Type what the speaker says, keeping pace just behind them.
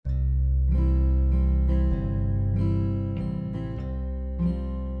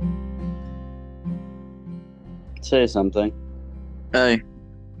Say something. Hey,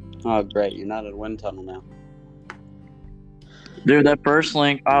 Oh, great. You're not in a wind tunnel now. dude, that first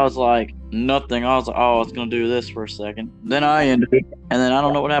link, I was like, nothing. I was like, oh, it's going to do this for a second. Then I ended it, and then I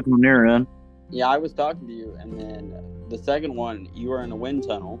don't know what happened on your end. Yeah, I was talking to you, and then the second one, you were in a wind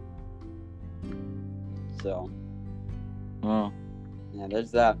tunnel. So, Oh. yeah,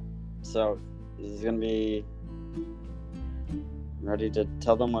 there's that. So, this is going to be... Ready to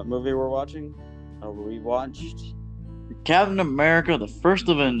tell them what movie we're watching? Or we watched? Captain America, the first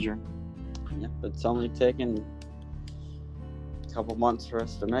Avenger. Yep, it's only taken a couple months for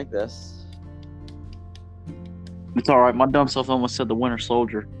us to make this. It's alright, my dumb self almost said the Winter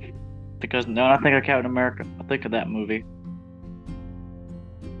Soldier. Because now when I think of Captain America, I think of that movie.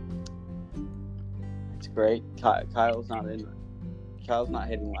 It's great. Kyle's not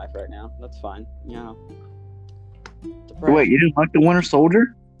hitting life right now. That's fine. You know. Depression. Wait, you didn't like the Winter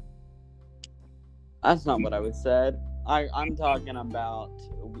Soldier? That's not what I was said. I'm talking about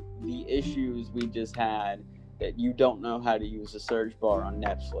the issues we just had that you don't know how to use a search bar on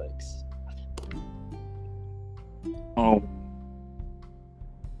Netflix. Oh.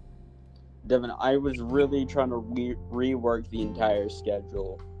 Devin, I was really trying to rework the entire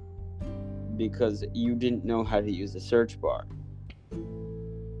schedule because you didn't know how to use the search bar.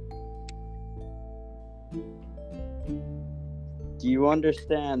 Do you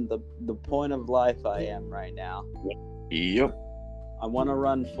understand the point of life I am right now? Yep. I want to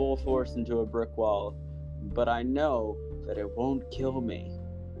run full force into a brick wall, but I know that it won't kill me.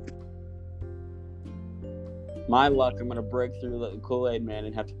 My luck, I'm going to break through the Kool-Aid Man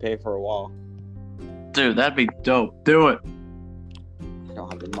and have to pay for a wall. Dude, that'd be dope. Do it. I don't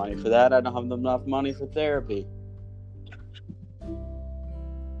have the money for that. I don't have enough money for therapy.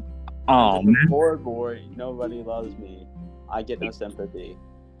 Oh, I'm a man. poor boy. Nobody loves me. I get no sympathy.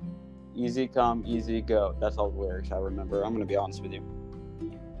 Easy come, easy go. That's all the lyrics I remember. I'm going to be honest with you.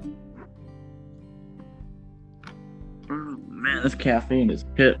 Man, this caffeine is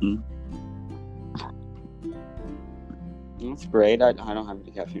hitting. That's great. I don't have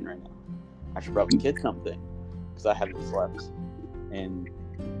any caffeine right now. I should probably get something because I haven't slept in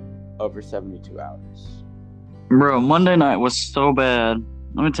over 72 hours. Bro, Monday night was so bad.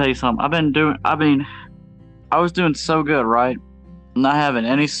 Let me tell you something. I was doing so good, right? Not having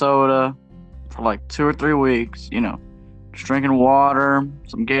any soda for like 2 or 3 weeks, you know. Just drinking water,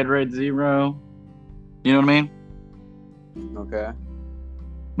 some Gatorade Zero. You know what I mean? Okay.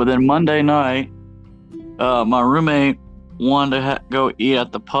 But then Monday night, my roommate wanted to go eat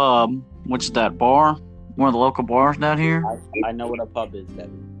at the pub, which is that bar, one of the local bars down here. I know what a pub is,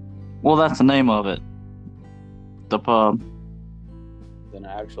 Devin. Well, that's the name of it. The pub. Is it an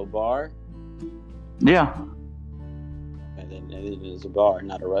actual bar? Yeah. And then it is a bar,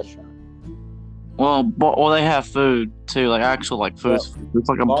 not a restaurant. Well, they have food too, like actual like food. Well, It's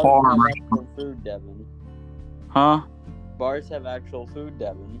like a bars bar. have actual food, Devin. Huh? Bars have actual food,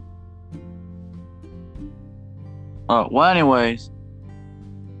 Devin. Oh, well, anyways,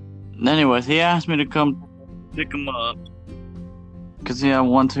 he asked me to come pick him up because he had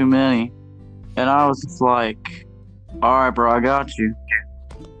one too many, and I was just like, "All right, bro, I got you."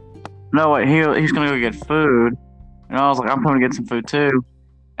 No, wait, he's gonna go get food, and I was like, "I'm coming to get some food too,"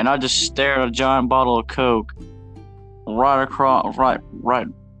 and I just stared at a giant bottle of Coke right across, right,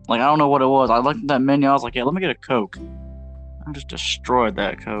 like I don't know what it was. I looked at that menu, I was like, "Yeah, let me get a Coke." I just destroyed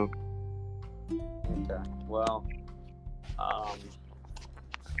that Coke. Okay. Well,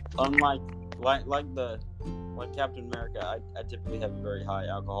 unlike like Captain America, I typically have a very high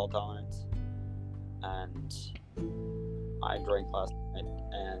alcohol tolerance, and I drank last night,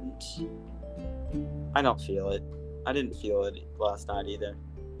 and I don't feel it. I didn't feel it last night either.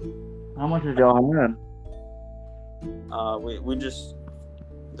 How much did y'all have? We just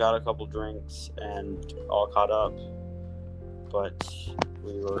got a couple drinks and all caught up, but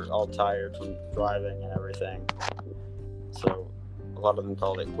we were all tired from driving and everything, so a lot of them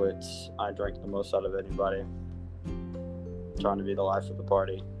called it quits. I drank the most out of anybody, trying to be the life of the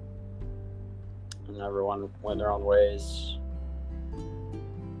party, and everyone went their own ways.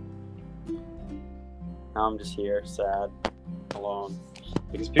 Now I'm just here, sad, alone,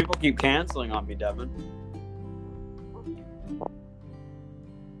 because people keep canceling on me, Devin.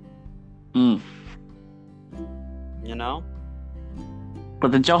 You know?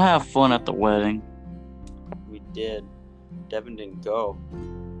 But did y'all have fun at the wedding? We did. Devin didn't go.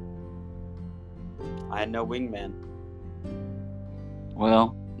 I had no wingman.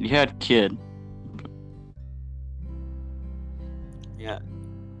 Well, you had Kid. Yeah.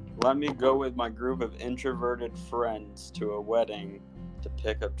 Let me go with my group of introverted friends to a wedding to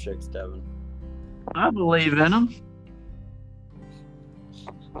pick up chicks, Devin. I believe in him.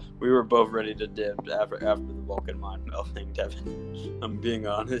 We were both ready to dip after the Vulcan mine melting, Devin. I'm being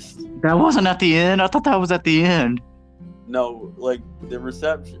honest. That wasn't at the end. I thought that was at the end. No, like the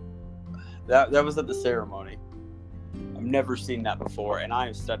reception. That was at the ceremony. I've never seen that before, and I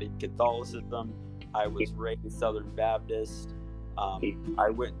have studied Catholicism. I was raised Southern Baptist. I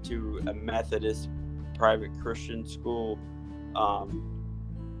went to a Methodist private Christian school.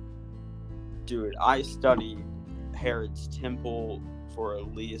 Dude, I studied Herod's Temple for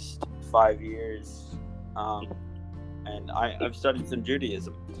at least 5 years, and I've studied some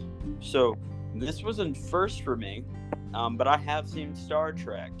Judaism. So this wasn't first for me, but I have seen Star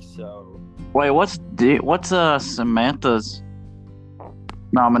Trek. So Wait, what's Samantha's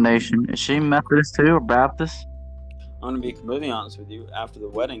nomination? Is she Methodist too or Baptist? I'm gonna be completely honest with you. After the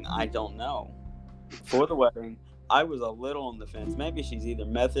wedding, I don't know. For the wedding, I was a little on the fence. Maybe she's either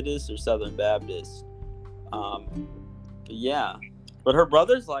Methodist or Southern Baptist. But yeah. But her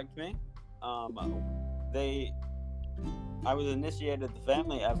brothers liked me. I was initiated to the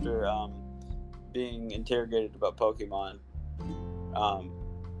family after being interrogated about Pokemon.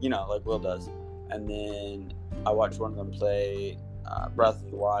 Like Will does. And then I watched one of them play Breath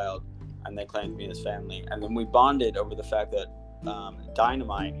of the Wild, and they claimed me as family. And then we bonded over the fact that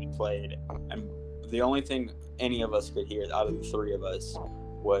Dynamite played, and the only thing any of us could hear out of the three of us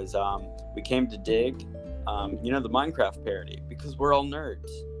was we came to dig, the Minecraft parody, because we're all nerds.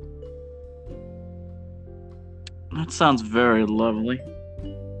 That sounds very lovely.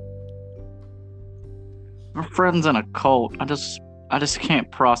 Our friend's in a cult. I just can't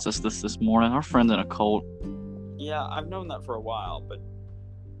process this morning. Our friend's in a cult. Yeah, I've known that for a while, but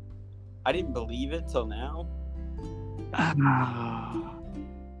I didn't believe it till now.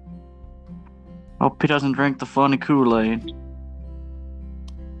 Hope he doesn't drink the funny Kool-Aid. I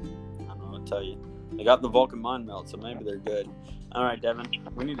don't know what to tell you. They got the Vulcan mind melt, so maybe they're good. All right, Devin,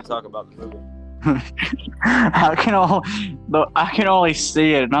 we need to talk about the movie. I can only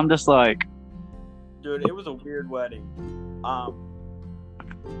see it, and I'm just like, dude, it was a weird wedding.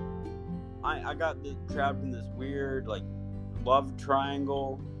 I got trapped in this weird love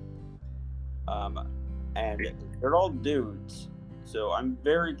triangle. And they're all dudes, so I'm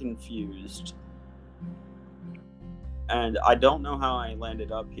very confused. And I don't know how I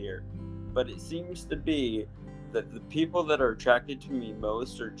landed up here, but it seems to be that the people that are attracted to me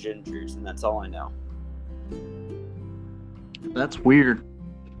most are gingers, and that's all I know. That's weird.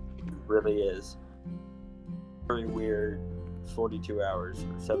 It really is. Very weird. 42 hours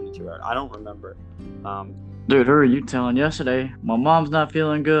or 72 hours. I don't remember. Dude, who are you telling? Yesterday, my mom's not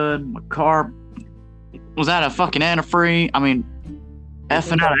feeling good. My car was at a fucking antifreeze. I mean,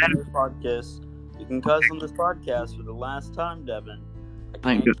 effing out of antifreeze. You can cuss on this podcast for the last time, Devin. I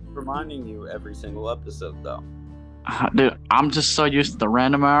can't keep reminding you every single episode, though. Dude, I'm just so used to the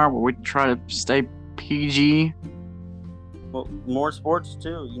random hour where we try to stay PG. Well, more sports,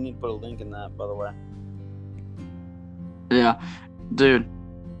 too. You need to put a link in that, by the way. Yeah. Dude,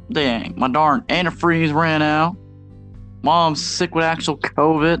 dang. My darn antifreeze ran out. Mom's sick with actual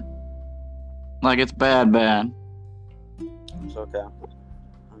COVID. Like, it's bad. It's okay.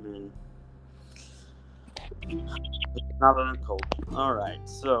 I mean, it's not an cold. All right.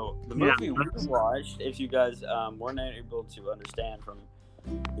 So the movie we watched, if you guys weren't able to understand from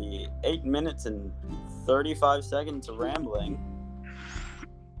the 8 minutes and 35 seconds of rambling,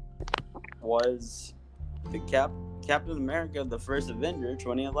 was the Captain America: The First Avenger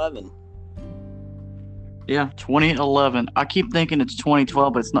 2011. Yeah, 2011. I keep thinking it's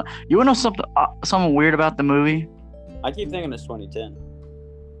 2012, but it's not. You want to know something weird about the movie? I keep thinking it's 2010.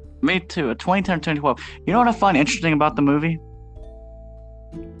 Me too. 2010 or 2012. You know what I find interesting about the movie?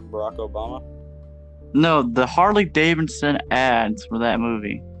 Barack Obama? No, the Harley Davidson ads for that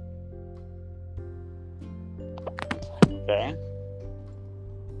movie. Okay.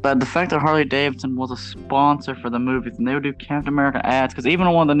 But the fact that Harley Davidson was a sponsor for the movies, and they would do Captain America ads, because even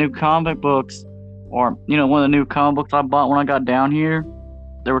on one of the new comic books, or, one of the new comic books I bought when I got down here,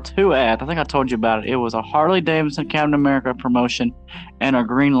 there were 2 ads. I think I told you about it. It was a Harley Davidson Captain America promotion and a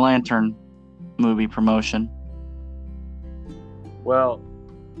Green Lantern movie promotion. Well,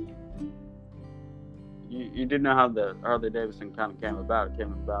 you did know how the Harley Davidson kind of came about. It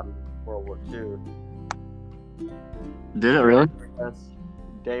came about in World War II. Did it really? Yes.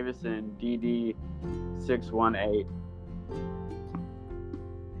 Davison DD 618.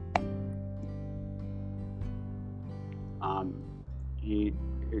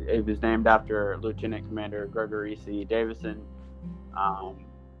 It was named after Lieutenant Commander Gregory C. Davison.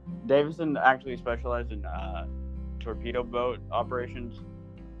 Davison actually specialized in torpedo boat operations.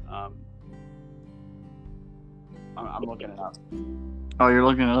 I'm looking it up. Oh, you're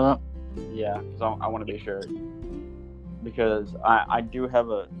looking it up? Yeah, because I want to be sure. Because I do have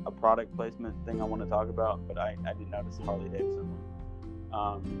a product placement thing I want to talk about, but I didn't notice the Harley Davidson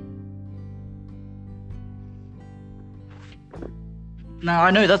one. Now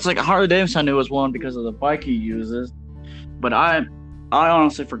I know that's like Harley Davidson. I knew was one because of the bike he uses, but I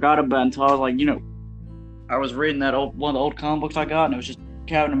honestly forgot about it until I was like, I was reading that one of the old comic books I got, and it was just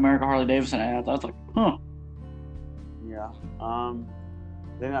Captain America Harley Davidson ads. I was like, huh. Yeah. I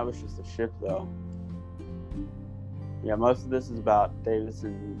think that was just a ship though. Yeah, most of this is about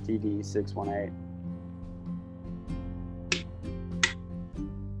Davidson TD618.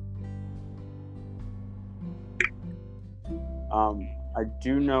 I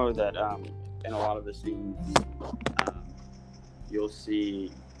do know that in a lot of the scenes, you'll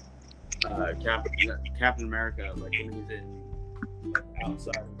see Captain America, like when he's in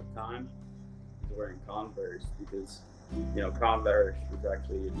outside of the time, he's wearing Converse because Converse was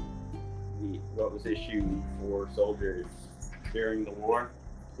actually what was issued for soldiers during the war.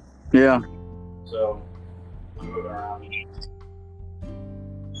 Yeah. So I'm moving around.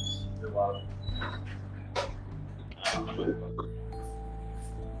 There's a lot of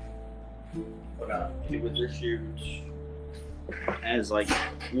but it was issued as boots.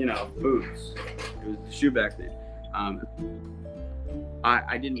 It was the shoe back then.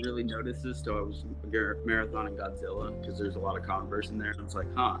 I didn't really notice this till I was marathoning Godzilla because there's a lot of Converse in there, and I was like,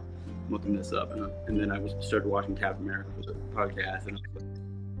 I'm looking this up, and then I started watching Captain America for the podcast, and I was like,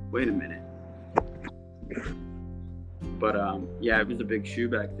 wait a minute. But it was a big shoe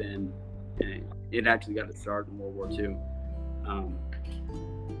back then, and it actually got its start in World War II.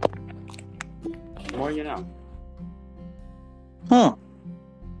 More you know. Huh.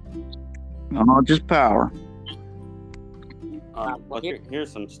 Oh, just power. Here's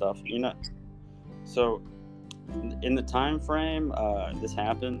some stuff. So in the time frame this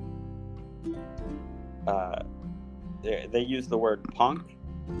happened, they used the word punk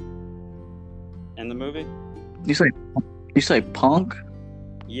in the movie. You say punk?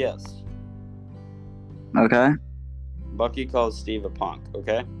 Yes. Okay. Bucky calls Steve a punk.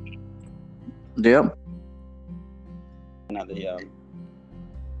 Okay. Yep. Now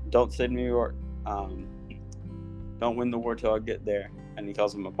don't say New York. Don't win the war till I get there. And he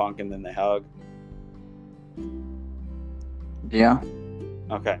calls him a punk, and then they hug. Yeah.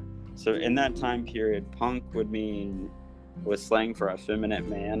 Okay. So in that time period, punk was slang for effeminate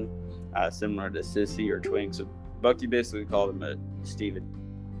man, similar to sissy or twink. So Bucky basically called him a Steven.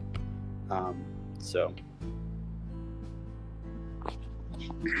 So.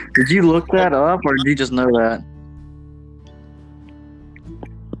 Did you look that up, or did you just know that?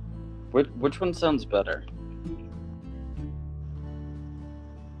 Which one sounds better?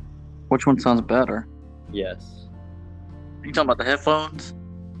 Which one sounds better? Yes. Are you talking about the headphones?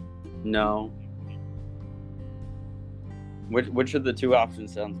 No. Which of the two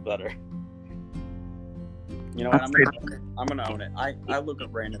options sounds better? You know what? I'm gonna own it. I look up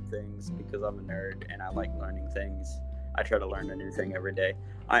random things because I'm a nerd and I like learning things. I try to learn a new thing every day.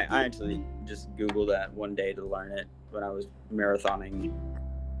 I actually just Googled that one day to learn it when I was marathoning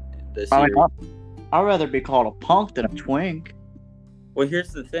the series. I'd rather be called a punk than a twink. Well,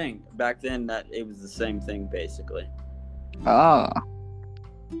 here's the thing. Back then, it was the same thing, basically. Ah.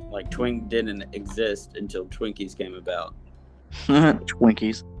 Like, twink didn't exist until Twinkies came about.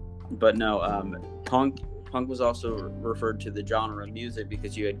 Twinkies. But no, punk was also referred to the genre of music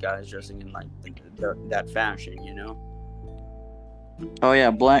because you had guys dressing in, like, that fashion, you know? Oh,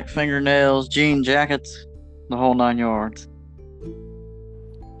 yeah, black fingernails, jean jackets, the whole 9 yards.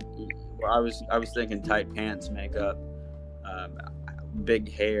 Well, I was thinking tight pants, makeup,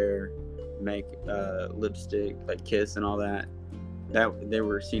 big hair, make lipstick, like Kiss and all that. That they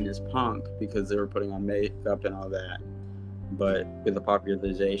were seen as punk because they were putting on makeup and all that. But with the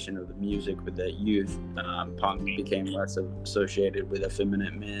popularization of the music with the youth, punk became less associated with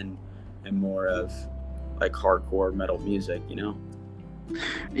effeminate men and more of like hardcore metal music, you know?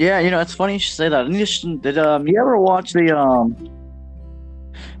 Yeah, it's funny you should say that. Did you ever watch the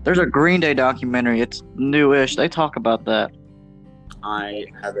there's a Green Day documentary. It's newish. They talk about that. I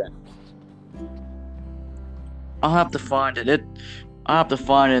haven't. I'll have to find it. I'll have to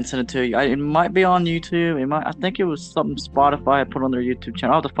find it and send it to you. It might be on YouTube. I think it was something Spotify had put on their YouTube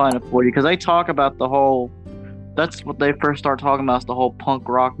channel. I'll have to find it for you because they talk about the whole. That's what they first start talking about. Is the whole punk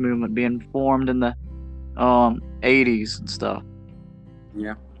rock movement being formed in the 80s and stuff.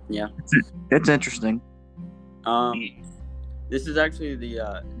 Yeah. It's interesting. This is actually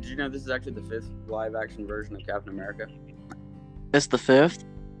the. Did you know this is actually the 5th live action version of Captain America? It's the 5th?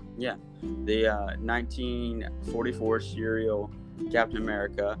 Yeah, the 1944 serial Captain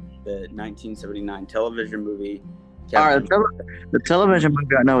America, the 1979 television movie All right, Captain. the television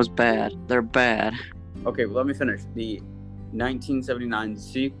movie I know is bad. They're bad. Okay, well, let me finish. The 1979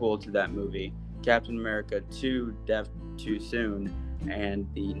 sequel to that movie, Captain America 2: Death Too Soon, and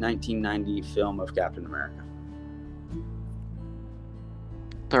the 1990 film of Captain America.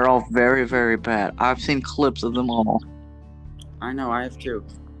 They're all very, very bad. I've seen clips of them all. I know, I have too.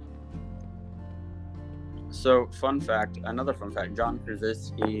 So, another fun fact, John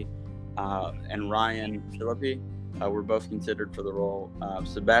Krasinski and Ryan Phillippe were both considered for the role.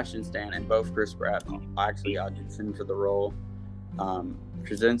 Sebastian Stan and both Chris Pratt actually auditioned for the role.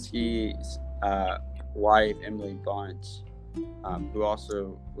 Krasinski's wife, Emily Blunt, who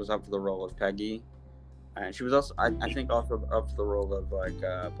also was up for the role of Peggy. And she was also, I think, also up for the role of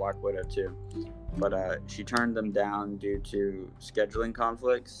Black Widow too. But she turned them down due to scheduling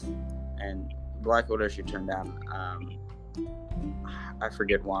conflicts. And Black Widow she turned down. I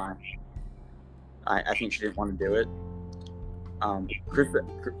forget why. I think she didn't want to do it.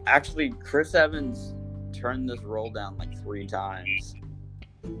 Chris Evans turned this role down like 3 times.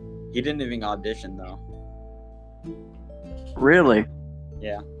 He didn't even audition though. Really?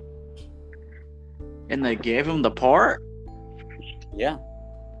 Yeah. And they gave him the part? Yeah.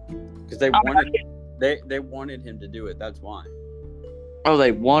 Because they wanted him to do it. That's why. Oh,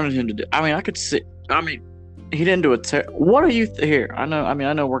 they wanted him to do. I mean, I could see. I mean, he didn't do it. What do you here? I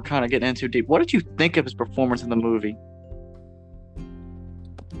know we're kind of getting in too deep. What did you think of his performance in the movie?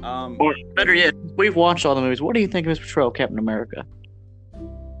 Or better yet, we've watched all the movies. What do you think of his portrayal of Captain America?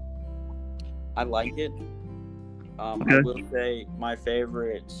 I like it. Okay. I will say my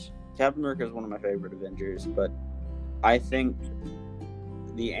favorite Captain America is one of my favorite Avengers, but I think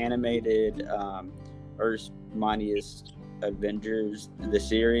the animated Earth's Mightiest Avengers, the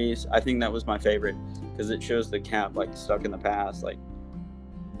series, I think that was my favorite because it shows the Cap like stuck in the past, like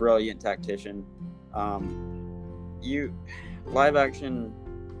brilliant tactician. Live action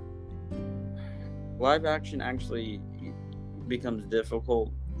actually becomes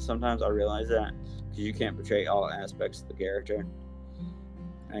difficult. Sometimes I realize that because you can't portray all aspects of the character,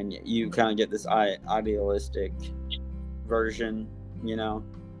 and you kind of get this idealistic version, you know.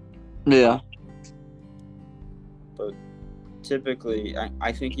 Yeah. But typically,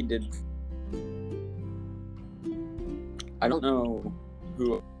 I think he did. I don't know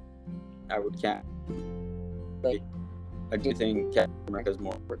who I would count. Like, I do think Captain America is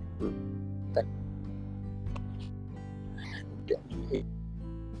more.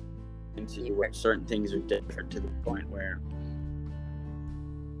 Into where certain things are different to the point where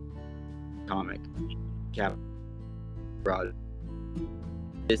comic Cap Rod.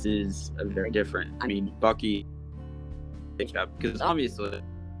 This is a very different. I mean, Bucky because obviously,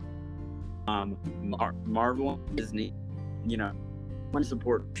 Marvel and Disney, you know, want to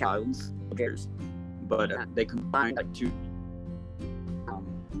support child's soldiers, but they combine like two. I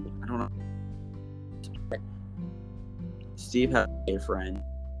don't know. Steve had a friend.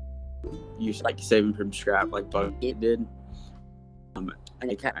 You should like save him from scrap, like Bucky did. And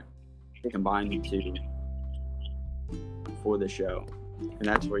they combined the two for the show, and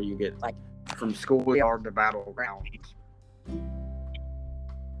that's where you get like from schoolyard to battleground.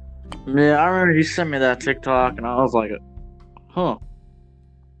 Yeah, I remember you sent me that TikTok, and I was like, huh.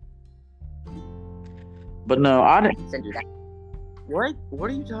 But no, I didn't send you that. What?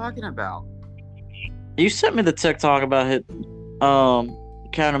 What are you talking about? You sent me the TikTok about his,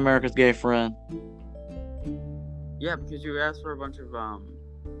 Captain America's gay friend. Yeah, because you asked for a bunch of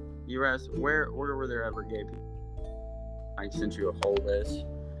you asked where were there ever gay people? I sent you a whole list,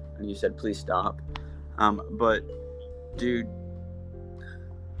 and you said please stop. But dude,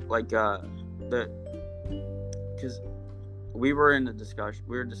 like because we were in a discussion,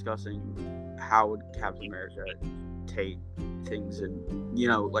 we were discussing how would Captain America take things in, you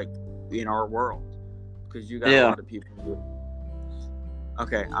know, like in our world, because you got a lot of people who.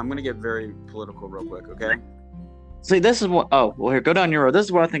 Okay, I'm gonna get very political real quick, okay? See, this is what. Oh, well, here, go down your road. This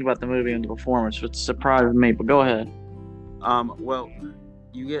is what I think about the movie and the performance, which surprised me. But go ahead. Well,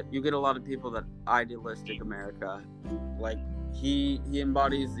 you get a lot of people that idealistic America, like he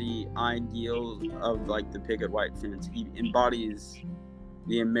embodies the ideals of like the picket white fence. He embodies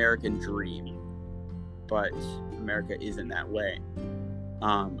the American dream, but America isn't that way.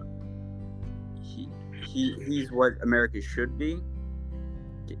 He's what America should be.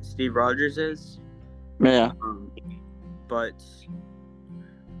 Steve Rogers is. Yeah. But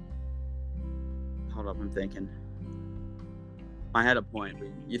hold up, I'm thinking. I had a point, but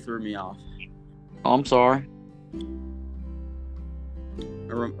you threw me off. Oh, I'm sorry.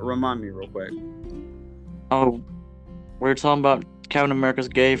 Remind me real quick. Oh, we were talking about Captain America's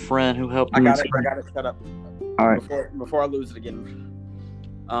gay friend who helped I him. got it. Shut up. All right. Before I lose it again.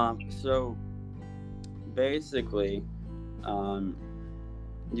 So basically,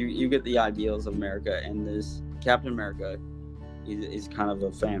 you get the ideals of America, and this Captain America is kind of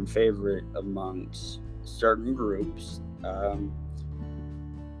a fan favorite amongst certain groups.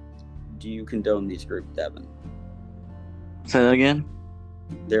 Do you condone these groups, Devin? Say that again.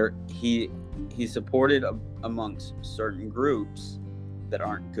 He's supported amongst certain groups that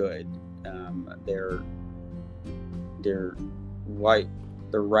aren't good. They're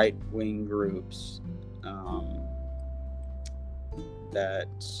right wing groups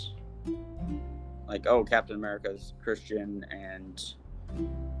that, like, oh, Captain America's Christian and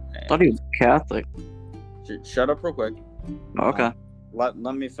I thought he was Catholic. Shut up real quick. Okay. Let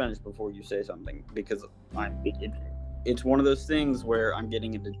me finish before you say something, because it's one of those things where I'm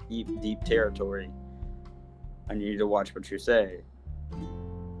getting into deep territory. I need to watch what you say,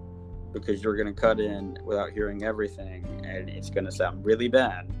 because you're going to cut in without hearing everything, and it's going to sound really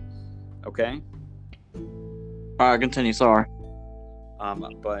bad. Okay? All right, continue. Sorry.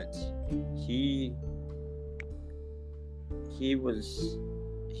 But he's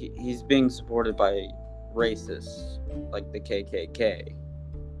being supported by racists like the KKK,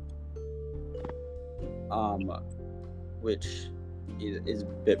 which is a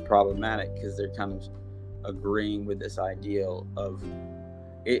bit problematic, because they're kind of agreeing with this ideal of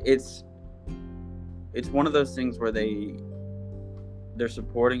it's one of those things where they're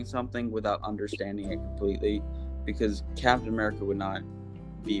supporting something without understanding it completely, because Captain America would not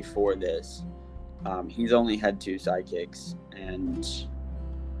be for this. He's only had 2 sidekicks, and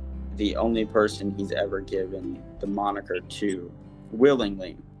the only person he's ever given the moniker to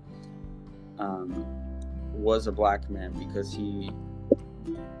willingly was a black man, because he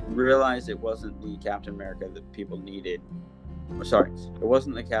realized it wasn't the Captain America that people needed. Sorry, it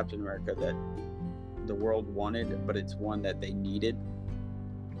wasn't the Captain America that the world wanted, but it's one that they needed.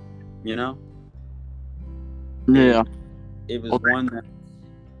 You know? Yeah. It was one that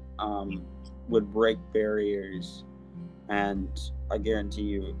would break barriers, and I guarantee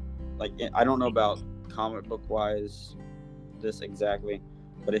you, like, I don't know about comic book wise this exactly,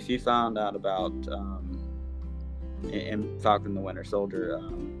 but if you found out about in Falcon the Winter Soldier,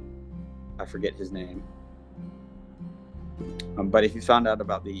 I forget his name, but if you found out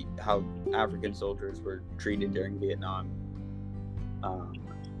about how African soldiers were treated during Vietnam,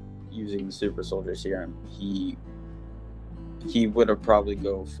 using the super soldier serum, he would have probably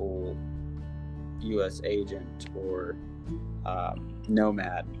go full U.S. agent or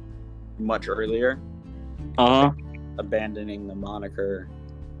nomad much earlier, abandoning the moniker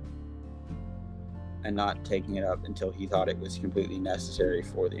and not taking it up until he thought it was completely necessary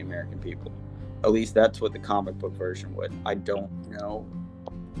for the American people. At least that's what the comic book version would. I don't know.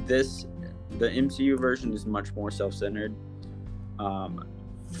 The MCU version is much more self-centered,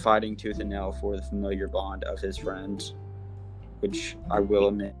 fighting tooth and nail for the familiar bond of his friends, which I will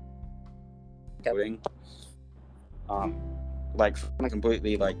admit, doing, like,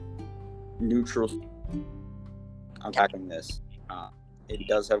 completely, like, neutral. I'm tackling this. It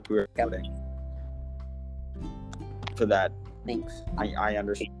does have queer coding. For that, Thanks. I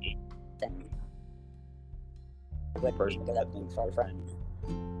understand. That person that thinks our friend.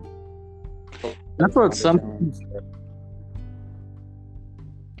 That's what some.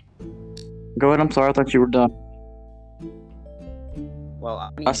 Go ahead. I'm sorry. I thought you were done.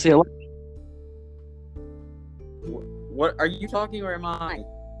 Well, I see a lot. What are you talking, or am I?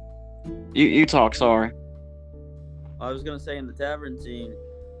 You talk. Sorry. I was gonna say, in the tavern scene,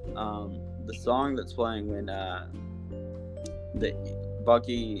 the song that's playing when the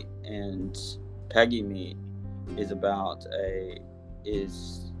Bucky and Peggy meet is a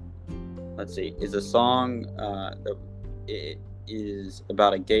song that it is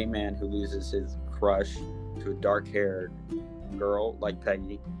about a gay man who loses his crush to a dark-haired girl like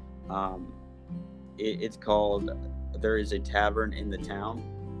Peggy. It's called "There Is a Tavern in the Town."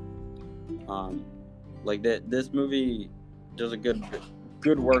 Like that, this movie does a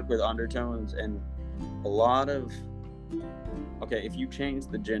good work with undertones and a lot of. Okay, if you change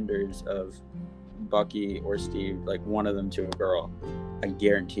the genders of Bucky or Steve, like one of them to a girl, I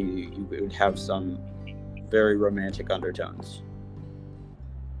guarantee you would have some very romantic undertones.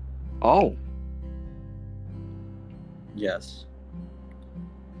 Oh. Yes.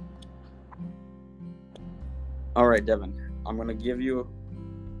 All right, Devin, I'm going to give you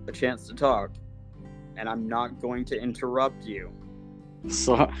a chance to talk, and I'm not going to interrupt you.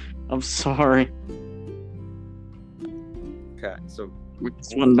 So I'm sorry. Okay, so We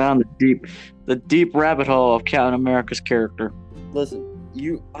just went down the deep rabbit hole of Captain America's character. Listen,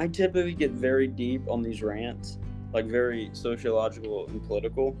 I typically get very deep on these rants, like very sociological and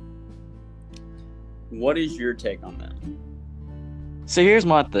political. What is your take on that? So here's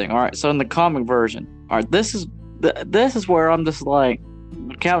my thing. All right, so in the comic version, all right, this is where I'm just like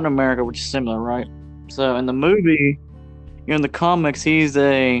Captain America, which is similar, right? So in the movie, in the comics, he's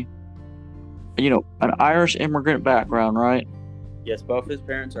an Irish immigrant background, right? Yes, both his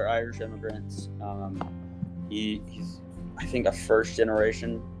parents are Irish immigrants. He's, I think, a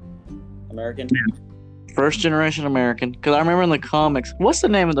first-generation American. First-generation American. Because I remember in the comics, what's the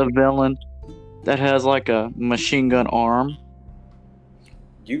name of the villain that has like a machine gun arm?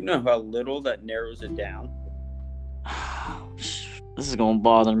 Do you know how little that narrows it down? This is gonna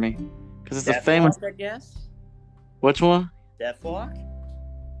bother me because it's a famous. I guess. Which one? Deathlock.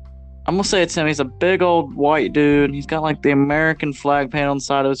 I'm gonna say it's him. He's a big old white dude. He's got like the American flag paint on the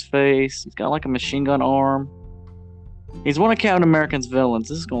side of his face. He's got like a machine gun arm. He's one of Captain America's villains.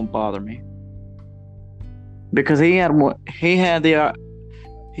 This is gonna bother me because he was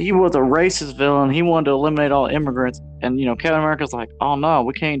a racist villain. He wanted to eliminate all immigrants, and Captain America's like, oh no,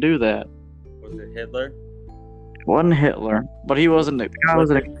 we can't do that. Was it Hitler? It wasn't Hitler, but he wasn't. The guy was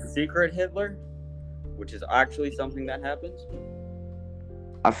it Secret Hitler, which is actually something that happens.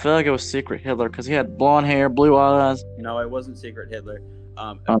 I feel like it was Secret Hitler because he had blonde hair, blue eyes. No, it wasn't Secret Hitler.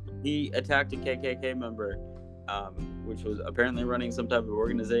 He attacked a KKK member, which was apparently running some type of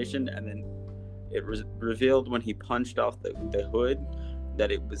organization, and then it was revealed when he punched off the hood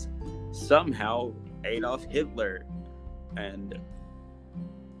that it was somehow Adolf Hitler, and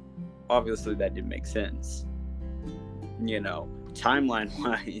obviously that didn't make sense, timeline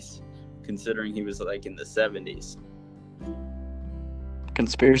wise, considering he was like in the 70s.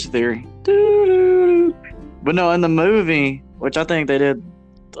 Conspiracy theory. But no, in the movie, which I think they did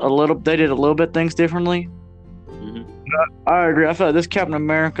a little bit things differently. Mm-hmm. I agree. I felt like this Captain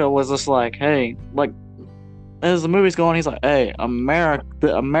America was just like, hey, like as the movie's going, he's like, hey,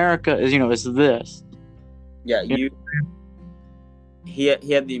 America is is this. Yeah, he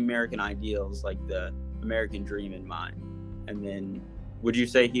had the American ideals, like the American dream in mind. And then would you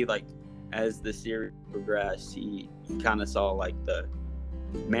say he, like, as the series progressed, he kind of saw like the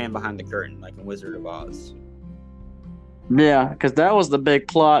man behind the curtain, like in Wizard of Oz? Yeah, because that was the big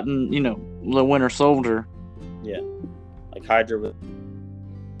plot in the Winter Soldier. Yeah, like Hydra.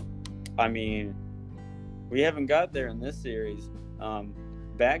 I mean, we haven't got there in this series.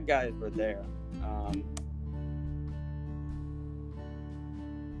 Bad guys were there.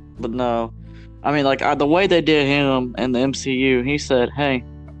 But no, I mean, like the way they did him in the MCU, he said, "Hey,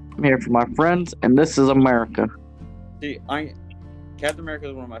 I'm here for my friends, and this is America." See, Captain America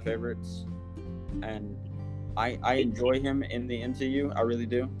is one of my favorites, and I enjoy him in the MCU. I really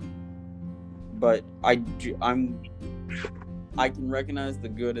do. But I can recognize the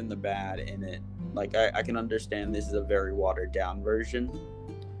good and the bad in it. Like I can understand this is a very watered down version.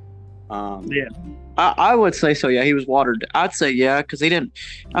 Yeah, I would say so. Yeah, he was watered. I'd say yeah, because he didn't.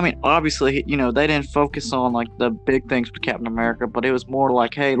 I mean, obviously, they didn't focus on like the big things with Captain America, but it was more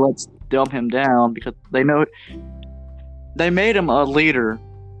like, hey, let's dumb him down because they know they made him a leader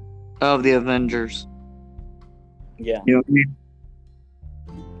of the Avengers. Yeah. You know what I mean?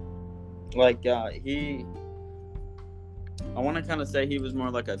 Like I want to kind of say he was more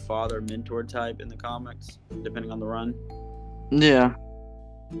like a father mentor type in the comics, depending on the run. Yeah.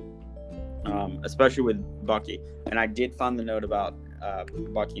 Especially with Bucky. And I did find the note about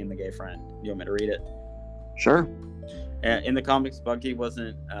Bucky and the gay friend. You want me to read it? Sure. In the comics, Bucky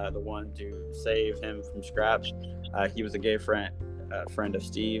wasn't the one to save him from scraps. He was a gay friend of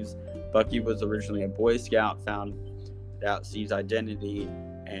Steve's. Bucky was originally a Boy Scout, found out Steve's identity,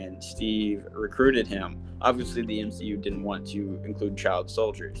 and Steve recruited him. Obviously, the MCU didn't want to include child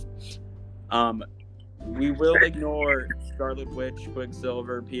soldiers. We will ignore Scarlet Witch,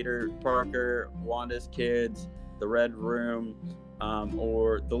 Quicksilver, Peter Parker, Wanda's kids, the Red Room,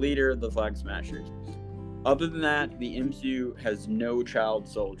 or the leader of the Flag Smashers. Other than that, the MCU has no child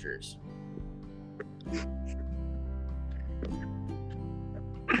soldiers.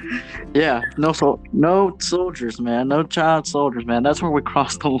 Yeah, no soldiers, man. No child soldiers, man. That's where we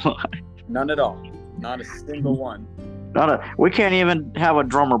crossed the line. None at all. Not a single one. We can't even have a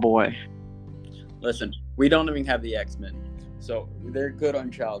drummer boy. Listen, we don't even have the X-Men, so they're good on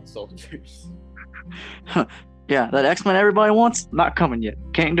child soldiers. Yeah, that X-Men everybody wants, not coming yet.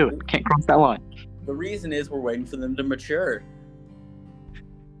 Can't do it. Can't cross that line. The reason is we're waiting for them to mature.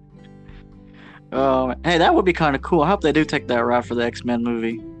 Hey, that would be kind of cool. I hope they do take that route for the X-Men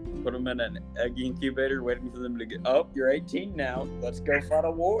movie. put them in an egg incubator, waiting for them to get. Oh, you're 18 now. Let's go fight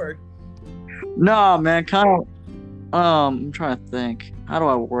a war. No, man, kind of. I'm trying to think. How do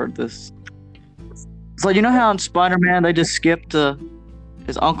I word this? It's like, you know how in Spider-Man they just skipped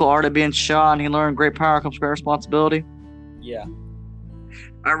his Uncle Artie being shot and he learned great power comes great responsibility? Yeah.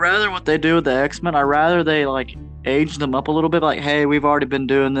 I'd rather what they do with the X-Men, I'd rather they, like, age them up a little bit. Like, hey, we've already been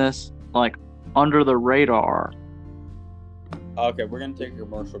doing this, like, under the radar. Okay, we're going to take a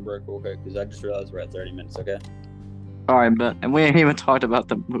commercial break real quick because I just realized we're at 30 minutes, okay? Alright, but and we ain't even talked about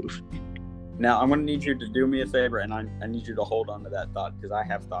the movie. Now, I'm going to need you to do me a favor, and I need you to hold on to that thought because I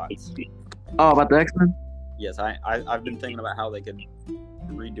have thoughts. Oh, about the X-Men? Yes, I've been thinking about how they could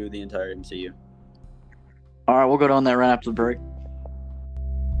redo the entire MCU. Alright, we'll go down that right after the break.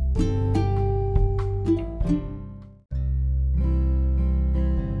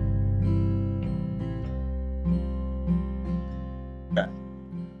 Okay.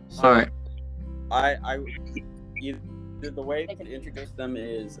 So, Alright. I either the way they can introduce them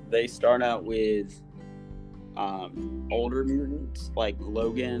is they start out with older mutants like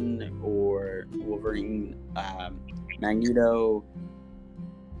Logan or Wolverine, Magneto,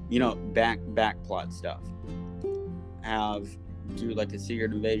 back plot stuff. Do like a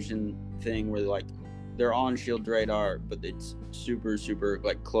secret invasion thing where like they're on Shield's radar, but it's super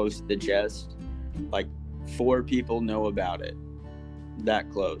like close to the chest. Like 4 people know about it.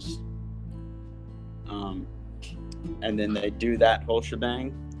 That close. And then they do that whole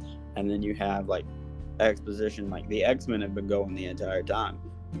shebang, and then you have like exposition. Like the X-Men have been going the entire time,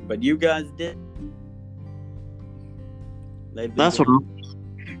 but you guys did. They've been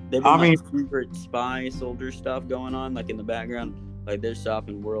secret spy soldier stuff going on, like in the background. Like they're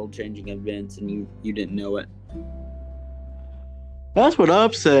stopping world-changing events, and you didn't know it. That's what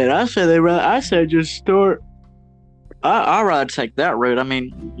I'm saying. I said just start. I'd rather take that route. I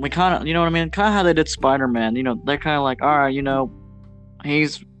mean, we kind of, you know what I mean? Kind of how they did Spider-Man. They're kind of like, all right,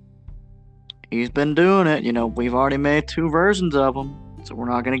 he's been doing it. We've already made 2 versions of him, so we're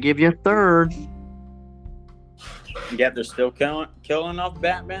not going to give you a 3rd. Yet they're still killing off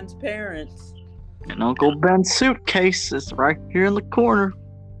Batman's parents. And Uncle Ben's suitcase is right here in the corner.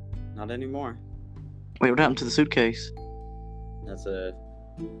 Not anymore. Wait, what happened to the suitcase? That's a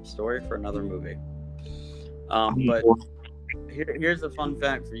story for another movie. But here's a fun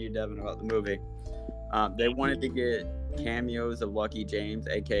fact for you, Devin, about the movie. They wanted to get cameos of Lucky James,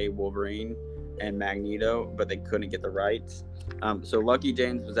 aka Wolverine, and Magneto, but they couldn't get the rights. So Lucky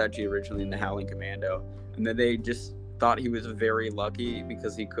James was actually originally in the Howling Commando, and then they just thought he was very lucky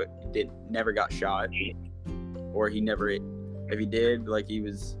because he never got shot, or if he did, like he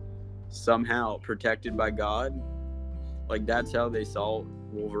was somehow protected by God. Like that's how they saw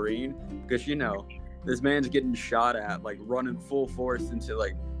Wolverine, because this man's getting shot at, like running full force into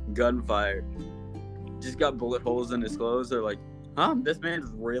like gunfire. Just got bullet holes in his clothes. They're like, this man's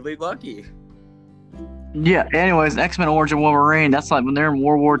really lucky. Yeah, anyways, X-Men Origin Wolverine, that's like when they're in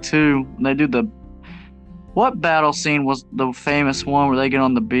World War II, and they do what battle scene was the famous one where they get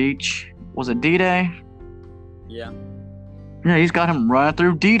on the beach? Was it D-Day? Yeah. Yeah, he's got him running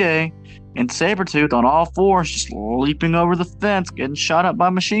through D-Day, and Sabretooth on all 4s, just leaping over the fence, getting shot up by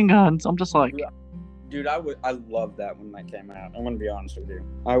machine guns. I'm just like... Yeah. Dude, I loved that when that came out. I'm going to be honest with you.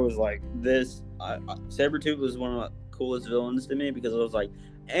 I was like, Sabretooth was one of the coolest villains to me because I was like,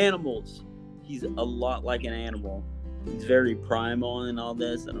 animals. He's a lot like an animal. He's very primal and all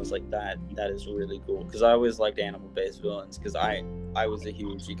this. And I was like, that is really cool. Because I always liked animal-based villains because I was a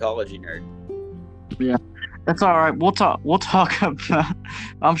huge ecology nerd. Yeah. That's all right. We'll talk about...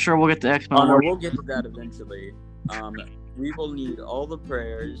 I'm sure we'll get to X-Men. Oh, no, we'll get to that eventually. We will need all the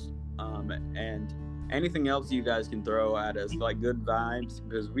prayers and anything else you guys can throw at us, like good vibes,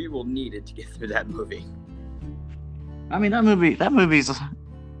 because we will need it to get through that movie. I mean, that movie's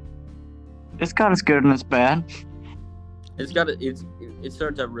it's got its good and its bad. It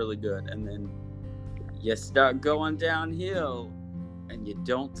starts out really good, and then you start going downhill, and you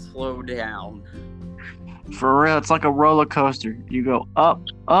don't slow down. For real, it's like a roller coaster. You go up,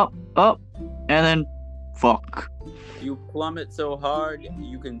 up, up, and then fuck. You plummet so hard,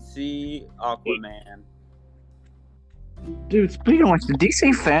 you can see Aquaman. Dude, speaking of which, did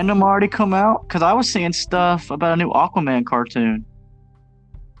DC fandom already come out? Because I was seeing stuff about a new Aquaman cartoon.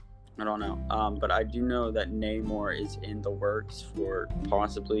 I don't know. But I do know that Namor is in the works for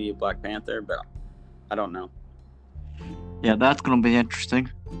possibly Black Panther, but I don't know. Yeah, that's going to be interesting.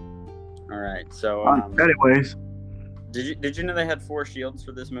 All right, so... anyways. Did you know they had 4 shields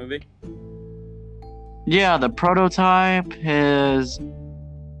for this movie? Yeah, the prototype is...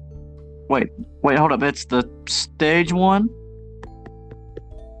 Wait, hold up. It's the stage 1?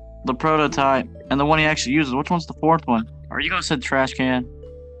 the prototype, and the one he actually uses. Which one's the fourth one? Or are you gonna say the trash can?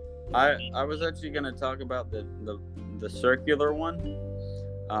 I was actually gonna talk about the circular one.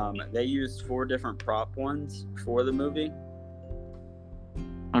 They used 4 different prop ones for the movie.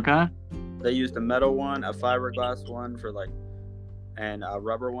 Okay. They used a metal one, a fiberglass one and a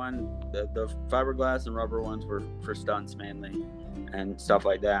rubber one. The fiberglass and rubber ones were for stunts mainly, and stuff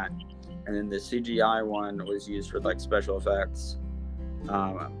like that. And then the CGI one was used for special effects.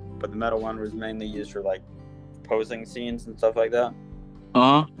 But the metal one was mainly used for posing scenes and stuff like that.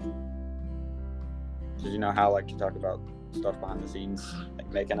 Uh huh. Because you know how I like to talk about stuff behind the scenes,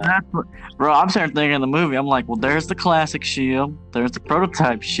 making it. Bro, I'm starting thinking in the movie. I'm like, well, there's the classic shield. There's the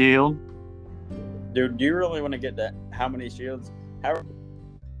prototype shield. Dude, do you really want to get that? How many shields? How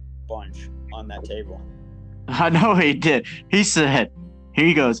bunch on that table? I know he did. He said, here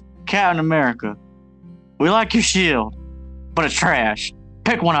he goes, Captain America, we like your shield, but it's trash.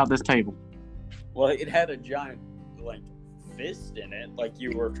 Pick one off this table. Well, it had a giant, fist in it, like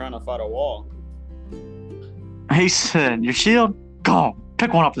you were trying to fight a wall. He said, your shield? Gone.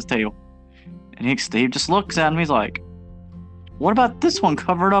 Pick one off this table. And Steve just looks at him. He's like, what about this one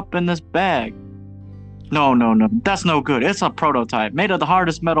covered up in this bag? No. That's no good. It's a prototype made of the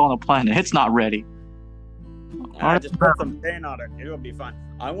hardest metal on the planet. It's not ready. I just put some paint on it. It'll be fine.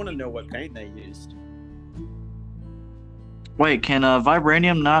 I want to know what paint they used. Wait, can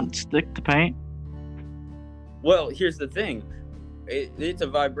vibranium not stick to paint? Well, here's the thing. It's a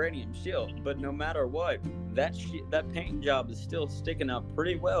vibranium shield, but no matter what, that paint job is still sticking up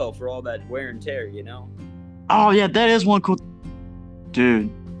pretty well for all that wear and tear, you know? Oh, yeah, that is one cool... Dude,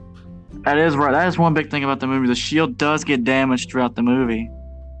 that is right. That is one big thing about the movie. The shield does get damaged throughout the movie.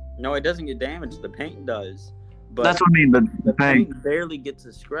 No, it doesn't get damaged. The paint does. But that's what I mean. The paint barely gets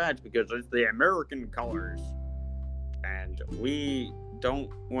a scratch because it's the American colors. And we don't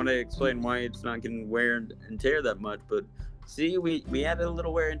want to explain why it's not getting wear and tear that much, but see, we added a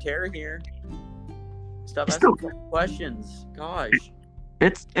little wear and tear here. Stop asking questions. Gosh.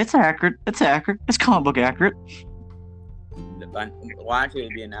 It's accurate. It's accurate. It's comic book accurate. Well, actually,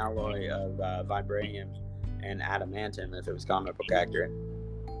 it'd be an alloy of vibranium and adamantium if it was comic book accurate.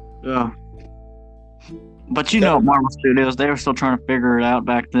 Yeah. But you know, Marvel Studios, they were still trying to figure it out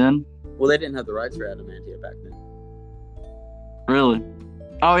back then. Well, they didn't have the rights for adamantium back then. Really?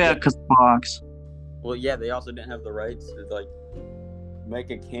 Oh, yeah, because Fox. Well, yeah, they also didn't have the rights to, make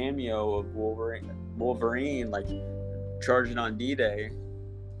a cameo of Wolverine, charging on D-Day.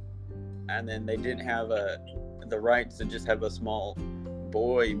 And then they didn't have the rights to just have a small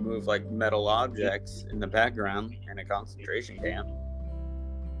boy move, metal objects in the background in a concentration camp.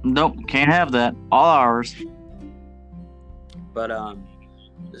 Nope, can't have that. All ours. But,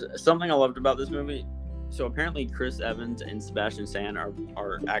 something I loved about this movie, so apparently Chris Evans and Sebastian Stan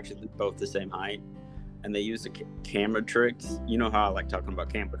are actually both the same height, and they use the camera tricks. You know how I like talking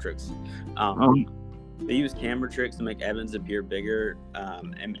about camera tricks. They use camera tricks to make Evans appear bigger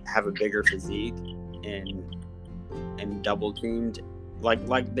and have a bigger physique and double teamed, like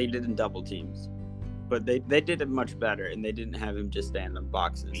they did in Double Teams. But they did it much better, and they didn't have him just stand in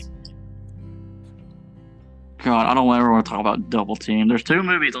boxes. God, I don't ever want to talk about Double Team. There's 2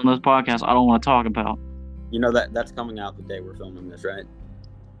 movies on this podcast I don't want to talk about. You know that's coming out the day we're filming this, right?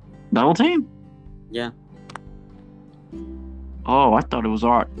 Double Team? Yeah. Oh, I thought it was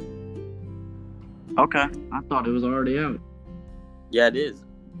art. Okay, I thought it was already out. Yeah, it is.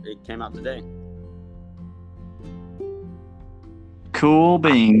 It came out today. Cool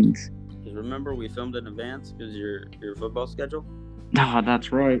beans. Because remember, we filmed in advance because your football schedule? Ah,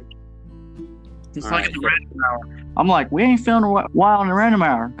 that's right. It's All like right, in the random hour. I'm like, we ain't filmed a while in the random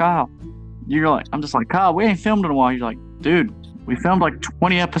hour, Kyle. I'm just like, Kyle, we ain't filmed in a while. You're like, dude, we filmed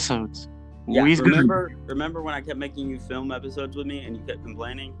 20 episodes. Yeah, remember when I kept making you film episodes with me and you kept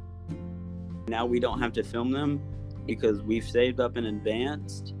complaining? Now we don't have to film them because we've saved up in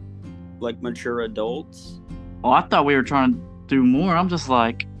advance, like mature adults. Oh, I thought we were trying to do more. I'm just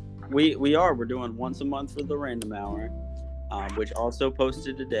like... We are. We're doing once a month for the random hour, which also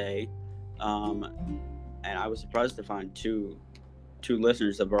posted today. And I was surprised to find two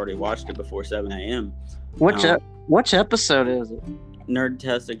listeners have already watched it before 7 a.m. Which episode is it? Nerd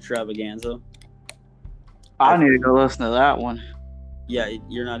Test Extravaganza. I need to go listen to that one. Yeah,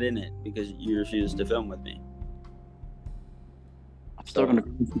 you're not in it because you refused to film with me. I'm still going to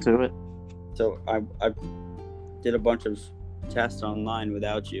listen to it. So I did a bunch of tests online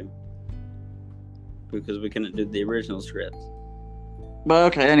without you because we couldn't do the original script. But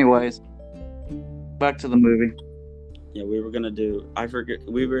okay, anyways. Back to the movie. Yeah, we were going to do... I forget.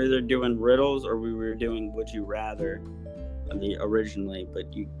 We were either doing riddles or we were doing Would You Rather originally, but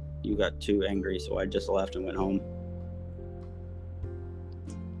you got too angry, so I just left and went home.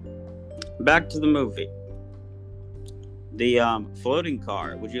 Back to the movie. The floating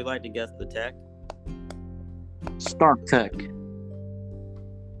car. Would you like to guess the tech? Stark Tech.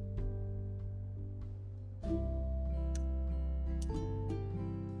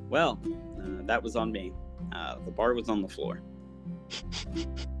 Well, that was on me. The bar was on the floor.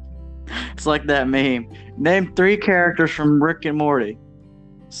 It's like that meme. Name 3 characters from Rick and Morty.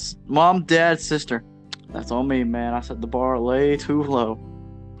 Mom, dad, sister. That's on me, man. I set the bar way too low.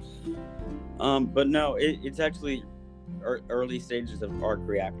 But no, it's actually early stages of arc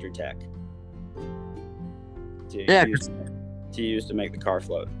reactor tech. To use to make the car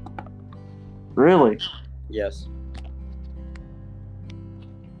float. Really? Yes.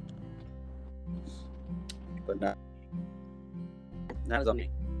 But no. That was on me.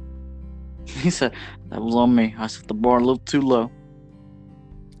 He said, that was on me. I set the bar a little too low.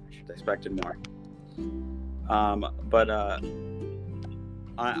 I should have expected more. I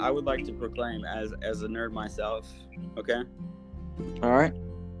would like to proclaim as a nerd myself, okay? Alright.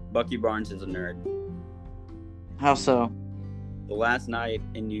 Bucky Barnes is a nerd. How so? The last night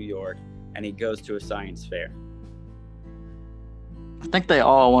in New York, and he goes to a science fair. I think they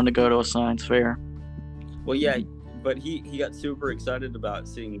all want to go to a science fair. Well, yeah, but he got super excited about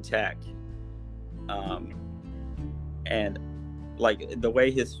seeing tech. And like the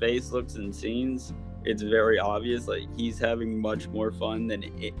way his face looks in scenes, it's very obvious like he's having much more fun than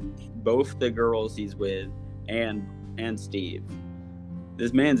both the girls he's with and Steve.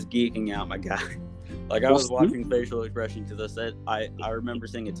 This man's geeking out, my guy. Like I was watching facial expressions because I remember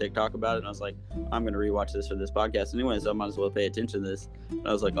seeing a TikTok about it, and I was like, I'm gonna rewatch this for this podcast anyway, so I might as well pay attention to this. And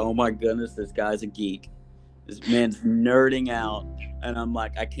I was like, oh my goodness, this guy's a geek. This man's nerding out, and I'm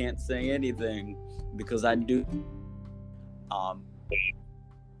like, I can't say anything because I do.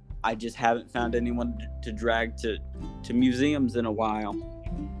 I just haven't found anyone to drag to museums in a while,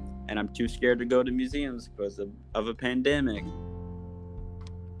 and I'm too scared to go to museums because of a pandemic.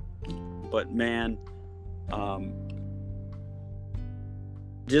 But man,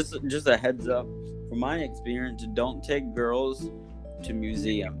 just a heads up, from my experience, don't take girls to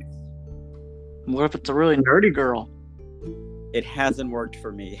museums. What if it's a really nerdy girl? It hasn't worked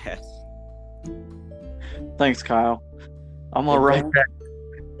for me yet. Thanks, Kyle. I'm gonna write that.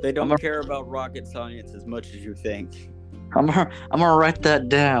 They don't care about rocket science as much as you think. I'm gonna write that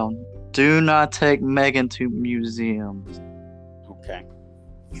down. Do not take Megan to museums. Okay.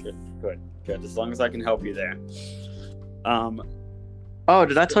 Good. As long as I can help you there. Oh,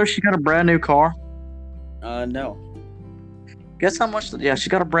 did I tell her she got a brand new car? No. Guess how much? Yeah, she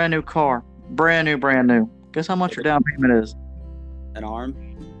got a brand new car. Brand new. Guess how much her down payment is? An arm?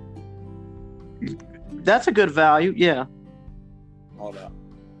 That's a good value, yeah. Hold up.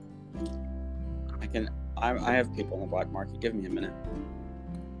 I have people on the black market. Give me a minute.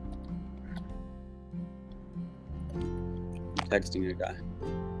 Texting a guy.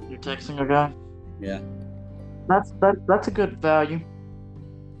 You're texting a guy? Yeah. That's a good value.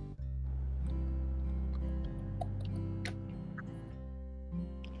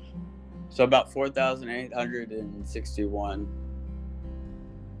 So about 4,861.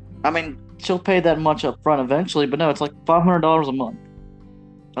 I mean, she'll pay that much up front eventually, but no, it's like $500 a month.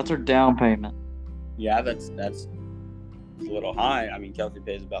 That's her down payment. Yeah, that's a little high. I mean, Kelsey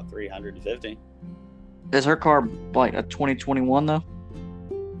pays about $350. Is her car like a 2021 though?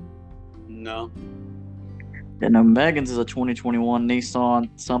 No. Yeah, no, Megan's is a 2021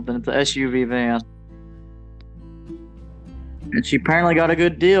 Nissan something. It's an SUV van. And she apparently got a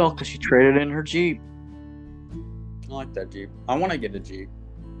good deal because she traded in her Jeep. I like that Jeep. I want to get a Jeep.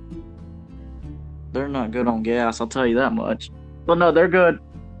 They're not good on gas, I'll tell you that much. But no, they're good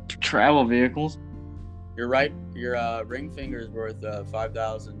travel vehicles. You're right. Your ring finger is worth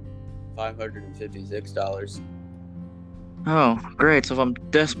 $5,556. Oh, great. So if I'm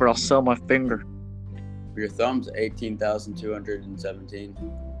desperate, I'll sell my finger. Your thumb's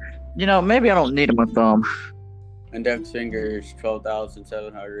 $18,217. You know, maybe I don't need my thumb. Index finger is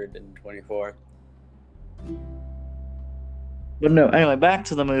 $12,724. But no, anyway, back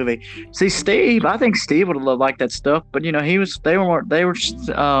to the movie. See, Steve, I think Steve would have liked that stuff, but you know, they were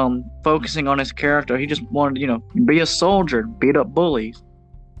focusing on his character. He just wanted, you know, be a soldier, beat up bullies.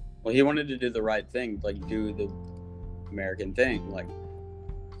 Well, he wanted to do the right thing, like do the American thing. Like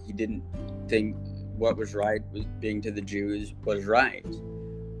he didn't think what was right was being to the Jews was right.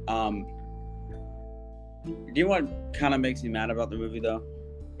 Do you know what kind of makes me mad about the movie though?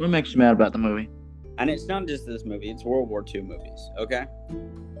 What makes you mad about the movie? And it's not just this movie; it's World War II movies. Okay.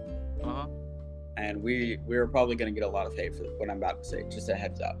 Uh huh. And we're probably going to get a lot of hate for what I'm about to say. Just a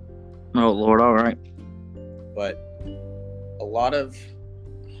heads up. Oh Lord, all right. But a lot of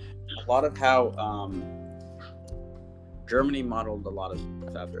how Germany modeled a lot of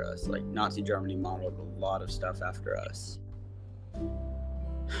stuff after us. Like Nazi Germany modeled a lot of stuff after us,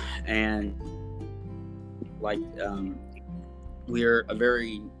 and like we're a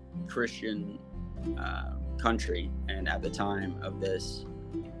very Christian country, and at the time of this,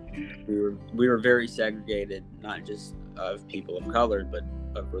 we were very segregated, not just of people of color, but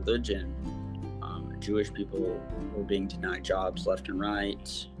of religion. Jewish people were being denied jobs left and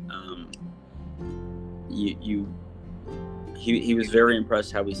right. He was very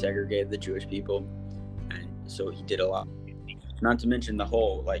impressed how we segregated the Jewish people, and so he did a lot. Not to mention the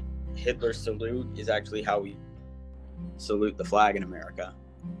whole like Hitler's salute is actually how we salute the flag in America.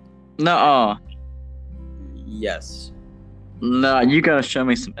 No, Yes. no, you gotta show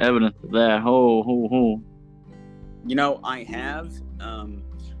me some evidence of that. Ho. You know, I have,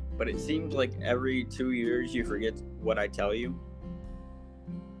 but it seems like every 2 years you forget what I tell you.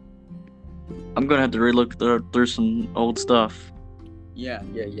 I'm gonna have to relook through some old stuff. Yeah.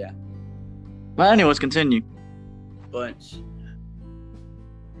 But anyways, continue. But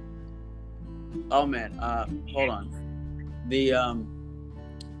oh man, hold on. The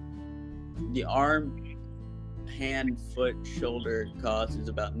arm, hand, foot, shoulder cost is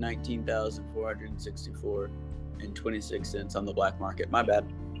about $19,464.26 on the black market. My bad.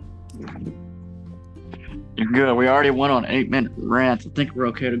 You're good. We already went on 8-minute rants. I think we're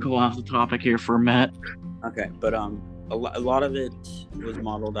okay to go off the topic here for a minute. Okay, but a lot of it was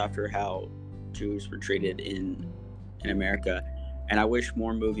modeled after how Jews were treated in America, and I wish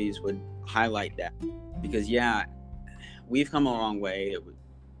more movies would highlight that, because yeah, we've come a long way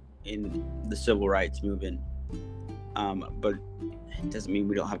in the civil rights movement, but it doesn't mean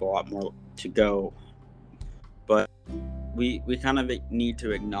we don't have a lot more to go. But we kind of need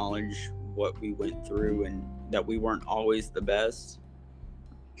to acknowledge what we went through and that we weren't always the best.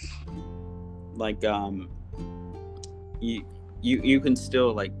 Like you can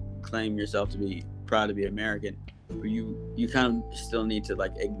still like claim yourself to be proud to be American, but you kind of still need to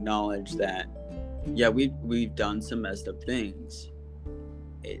like acknowledge that yeah, we've done some messed up things.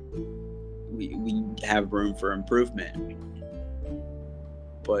 We have room for improvement,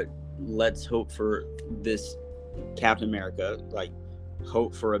 but let's hope for this Captain America, like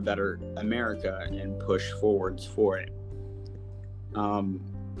hope for a better America and push forwards for it.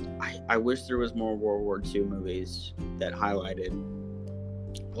 I wish there was more World War II movies that highlighted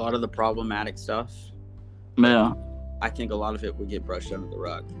a lot of the problematic stuff. Yeah. I think a lot of it would get brushed under the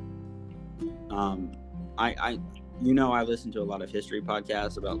rug. I listen to a lot of history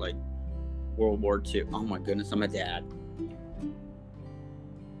podcasts about like World War II. Oh my goodness, I'm a dad.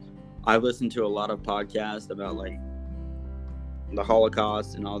 I listen to a lot of podcasts about like the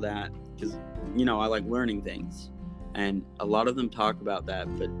Holocaust and all that because I like learning things, and a lot of them talk about that,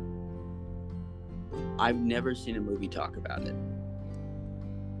 but I've never seen a movie talk about it.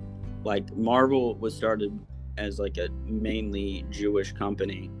 Like Marvel was started as like a mainly Jewish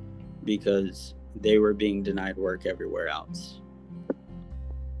company because they were being denied work everywhere else,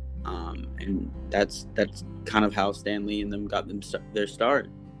 and that's kind of how Stan Lee and them got their start,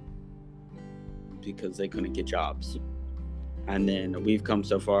 because they couldn't get jobs. And then we've come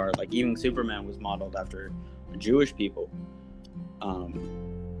so far, like even Superman was modeled after Jewish people.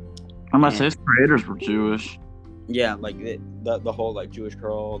 Unless his creators were Jewish. Yeah, like the whole like Jewish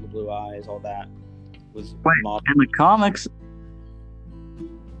girl, the blue eyes, all that was modeled. In the comics,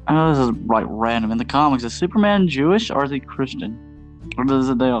 I know this is like random. In the comics, is Superman Jewish or is he Christian? Or does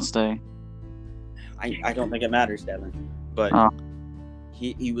it they don't stay? I don't think it matters, Devin. But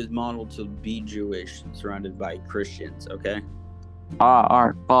he was modeled to be Jewish, surrounded by Christians. Okay. All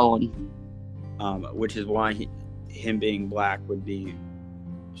right, following. Which is why him being black would be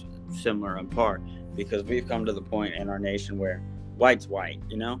similar on par, because we've come to the point in our nation where white's white.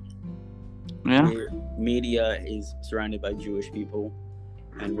 Yeah. Media is surrounded by Jewish people,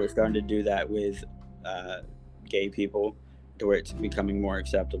 and we're starting to do that with gay people, to where it's becoming more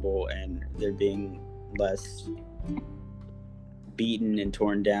acceptable, and they're being less beaten and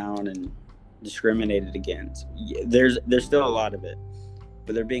torn down and discriminated against. There's still a lot of it,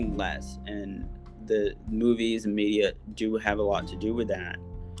 but they're being less, and the movies and media do have a lot to do with that,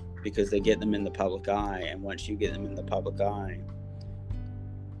 because they get them in the public eye, and once you get them in the public eye,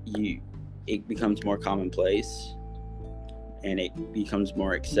 it becomes more commonplace, and it becomes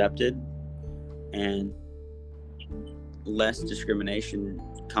more accepted, and less discrimination.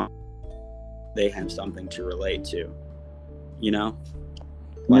 They have something to relate to,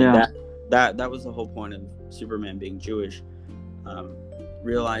 like that was the whole point of Superman being Jewish.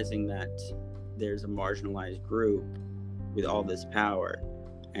 realizing that there's a marginalized group with all this power,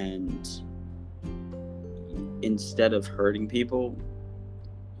 and instead of hurting people,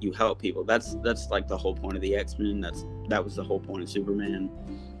 you help people. That's like the whole point of the X-Men. That was the whole point of Superman.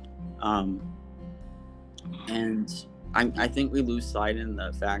 And I think we lose sight in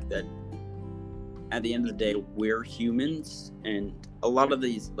the fact that at the end of the day, we're humans, and a lot of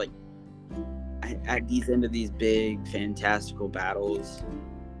these, like, at these end of these big fantastical battles,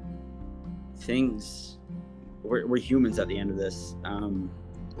 we're humans at the end of this,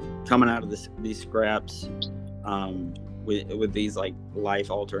 coming out of these scraps, with these like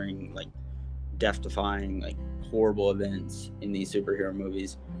life-altering, like death-defying, like horrible events in these superhero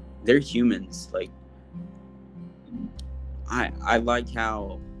movies. They're humans. Like, I like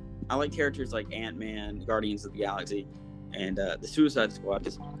characters like Ant-Man, Guardians of the Galaxy, and the Suicide Squad.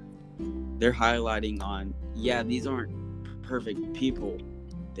 They're highlighting on, yeah, these aren't perfect people.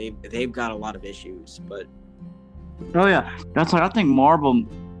 They've got a lot of issues, but oh yeah, that's like, I think Marvel,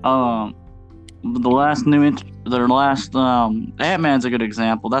 their last Ant-Man's a good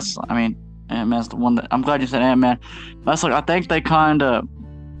example. Ant-Man's the one that I'm glad you said Ant-Man. That's like, I think they kind of,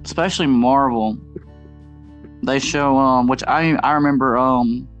 especially Marvel, they show which I remember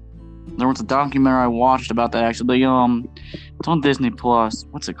there was a documentary I watched about that actually. It's on Disney Plus.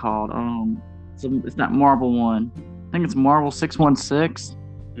 What's it called? It's not Marvel one. I think it's Marvel 616.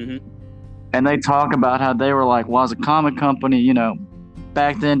 Mm-hmm. And they talk about how they were like, well, as a comic company, you know,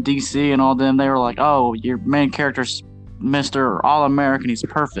 back then DC and all them, they were like, oh, your main character's Mr. All-American, he's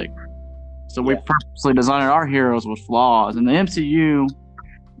perfect. So we purposely designed our heroes with flaws. And the MCU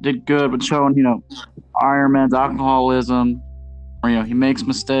did good with showing, you know, Iron Man's alcoholism, or, you know, he makes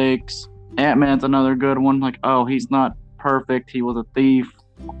mistakes. Ant-Man's another good one. Like, oh, he's not perfect, he was a thief.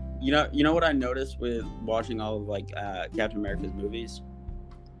 You know what I noticed with watching all of like Captain America's movies?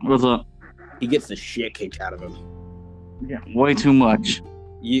 What's up? He gets the shit kicked out of him. Yeah, way too much.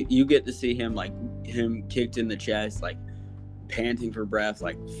 You get to see him kicked in the chest, like panting for breath,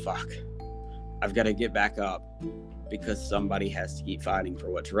 like, fuck, I've got to get back up because somebody has to keep fighting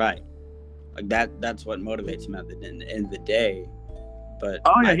for what's right. Like that's what motivates him at the end of the day. But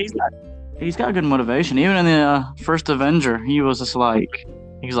oh yeah, he's got good motivation. Even in the first Avenger, he was just like,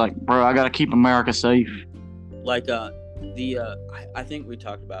 he's like, bro, I got to keep America safe. Like I think we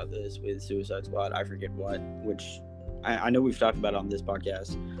talked about this with Suicide Squad. I forget what, which I know we've talked about it on this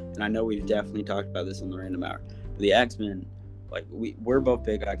podcast, and I know we've definitely talked about this on the Random Hour. The X-Men, like we're both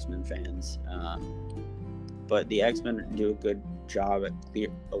big X-Men fans, but the X-Men do a good job at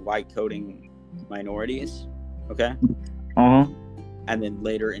white coding minorities, okay? And then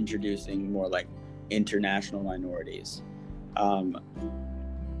later introducing more like international minorities. The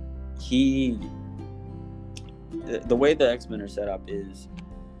way the X-Men are set up is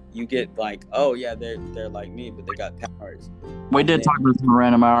you get like, oh yeah, they're like me, but they got powers. We did talk about this in a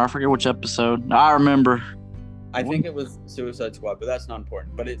Random Hour. I forget which episode. I remember. I think it was Suicide Squad, but that's not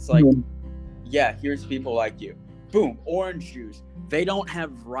important. But it's like, yeah, here's people like you. Boom, orange juice. They don't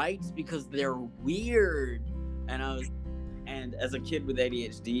have rights because they're weird. And as a kid with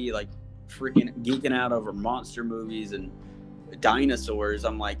ADHD, like freaking geeking out over monster movies and dinosaurs,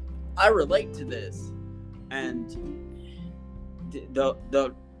 I'm like, I relate to this. And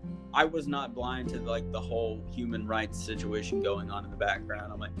I was not blind to like the whole human rights situation going on in the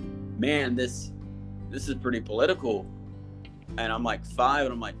background. I'm like, man, this is pretty political. And I'm like 5,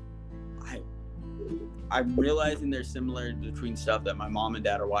 and I'm like, I'm realizing there's similarities between stuff that my mom and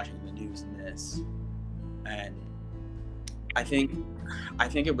dad are watching in the news and this. And I think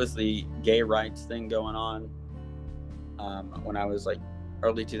it was the gay rights thing going on when I was like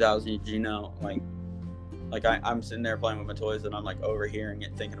early 2000s, you know, like I'm sitting there playing with my toys and I'm like overhearing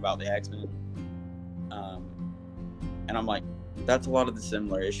it, thinking about the X-Men. And I'm like, that's a lot of the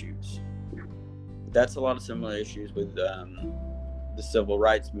similar issues. That's a lot of similar issues with the civil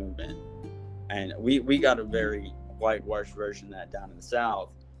rights movement. And we got a very whitewashed version of that down in the South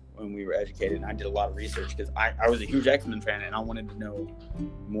when we were educated. And I did a lot of research because I was a huge X-Men fan and I wanted to know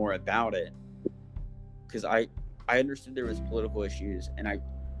more about it. Because I understood there was political issues, and I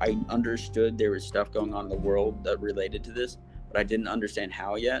understood there was stuff going on in the world that related to this, but I didn't understand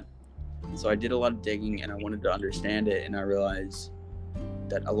how yet. So I did a lot of digging and I wanted to understand it, and I realized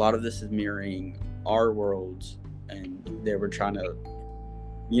that a lot of this is mirroring our worlds, and they were trying to,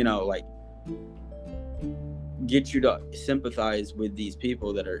 you know, like get you to sympathize with these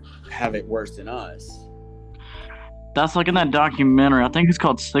people that have it worse than us. That's like in that documentary. I think it's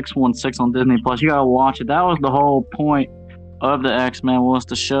called 616 on Disney Plus. You gotta watch it. That was the whole point of the X-Men, was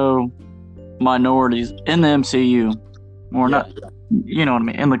to show minorities in the MCU. Or you know what I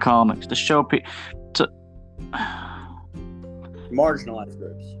mean, in the comics to show people, to Marginalized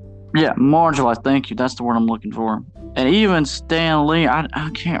groups. yeah, marginalized. Thank you. That's the word I'm looking for. And even Stan Lee,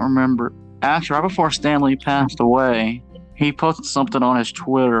 I can't remember. Actually, right before Stan Lee passed away, he posted something on his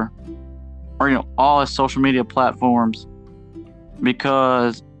Twitter, or all his social media platforms,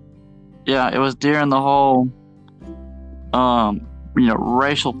 because it was during the whole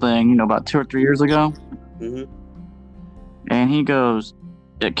racial thing, about 2 or 3 years ago. Mm-hmm. And he goes,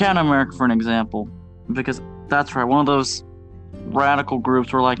 Captain America for an example, because that's right, one of those radical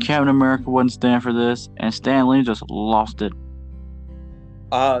groups were like, Captain America wouldn't stand for this, and Stan Lee just lost it.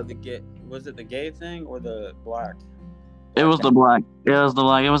 Was it the gay thing or the black? It was the black. It was the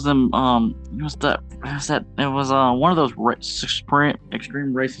black. It was them. It was one of those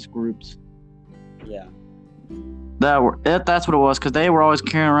extreme racist groups. Yeah. That's what it was, because they were always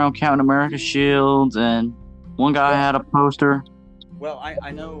carrying around Captain America shields, and one guy had a poster. Well,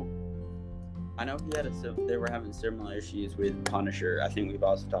 I know he had they were having similar issues with Punisher. I think we've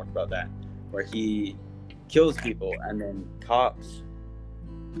also talked about that, where he kills people and then cops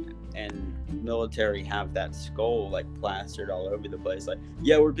and military have that skull like plastered all over the place, like,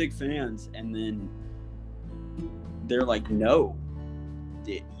 yeah, we're big fans, and then they're like, no,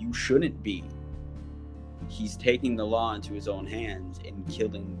 you shouldn't be. He's taking the law into his own hands and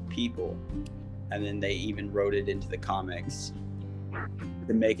killing people. And then they even wrote it into the comics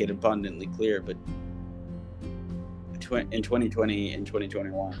to make it abundantly clear. But in 2020 and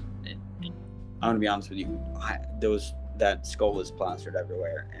 2021, I'm gonna be honest with you, that skull is plastered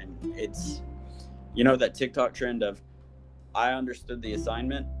everywhere, and it's that TikTok trend of, I understood the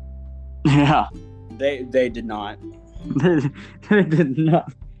assignment. Yeah, they did not. They did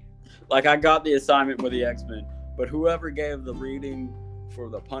not. Like, I got the assignment with the X-Men, but whoever gave the reading for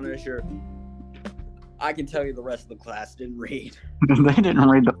the Punisher, I can tell you the rest of the class didn't read. They didn't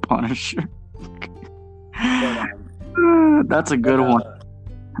read the Punisher. But, that's a good one.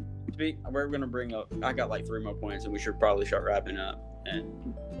 We're going to bring up, I got like 3 more points, and we should probably start wrapping up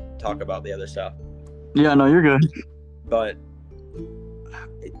and talk about the other stuff. Yeah, no, you're good. But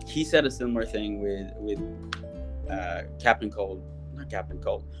he said a similar thing with Captain Cold. Not Captain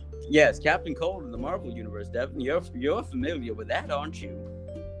Cold. Yes, Captain Cold in the Marvel Universe, Devin. You're familiar with that, aren't you?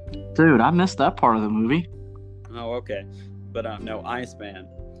 Dude, I missed that part of the movie. Oh, okay. But no, Iceman.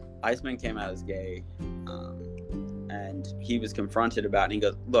 Iceman came out as gay, and he was confronted about it, and he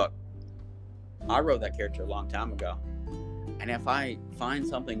goes, look, I wrote that character a long time ago, and if I find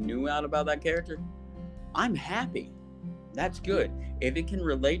something new out about that character, I'm happy. That's good. If it can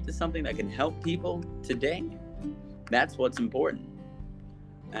relate to something that can help people today, that's what's important.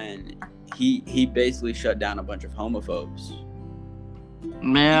 And he basically shut down a bunch of homophobes.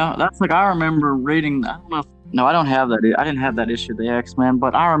 Yeah, that's like, I remember reading. I don't know. No, I don't have that. I didn't have that issue of the X-Men,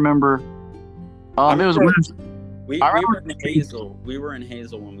 but I remember. It was. We were in Hazel. We were in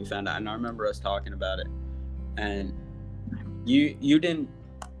Hazel when we found out, and I remember us talking about it. And you didn't.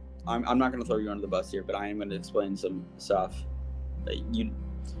 I'm not going to throw you under the bus here, but I am going to explain some stuff. You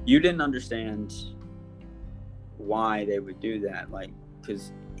didn't understand why they would do that, like,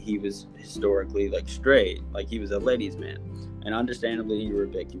 because he was historically like straight, like he was a ladies' man, and understandably you were a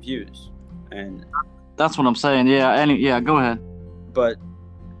bit confused. And that's what I'm saying. Yeah, go ahead. But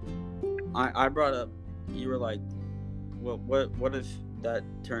I brought up, you were like, well, what if that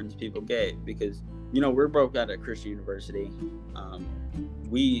turns people gay? Because we're both at a Christian university.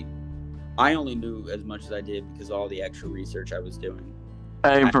 I only knew as much as I did because of all the extra research I was doing.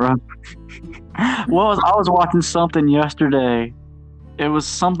 Hey, bro. Well, I was watching something yesterday. It was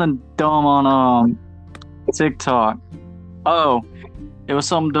something dumb on TikTok. Oh, it was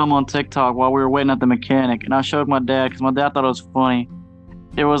something dumb on TikTok while we were waiting at the mechanic, and I showed my dad because my dad thought it was funny.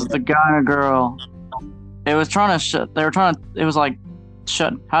 It was the guy and a girl. It was trying to it was like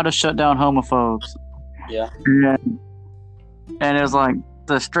how to shut down homophobes. Yeah. And it was like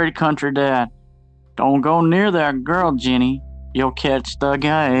the straight country dad. Don't go near that girl, Jenny. You'll catch the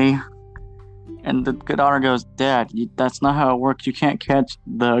gay. And the daughter goes, Dad, that's not how it works. You can't catch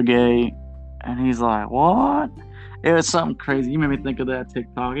the gay. And he's like, what? It was something crazy. You made me think of that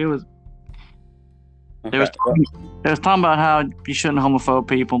TikTok. It was talking about how you shouldn't homophobe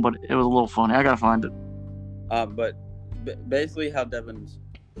people, but it was a little funny. I gotta find it. But basically, how Devin's,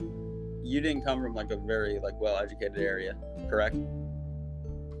 you didn't come from like a very like well-educated area, correct?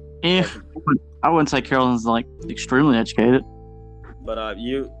 Yeah, I wouldn't say Carolyn's like extremely educated. But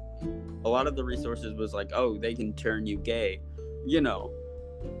a lot of the resources was like, oh, they can turn you gay,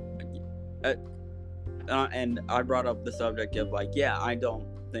 and I brought up the subject of like, yeah, I don't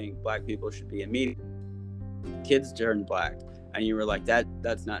think black people should be in media. Kids turn black, And you were like,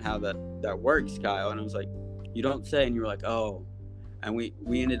 that's not how that works, Kyle. And I was like, you don't say. And you were like, oh. And we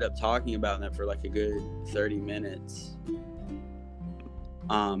ended up talking about that for like a good 30 minutes.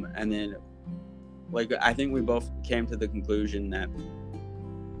 And then, like, I think we both came to the conclusion that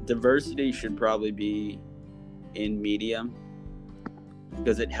diversity should probably be in media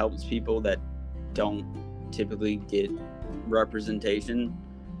because it helps people that don't typically get representation.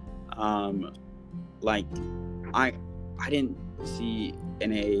 Like, I didn't see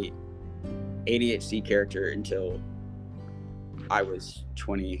an ADHD character until I was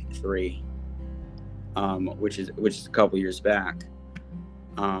 23, which is a couple years back.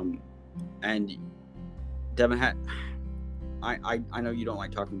 And Devin I know you don't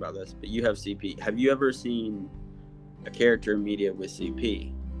like talking about this, but you have CP. Have you ever seen a character in media with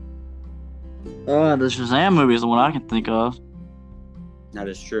CP? The Shazam movie is the one I can think of. That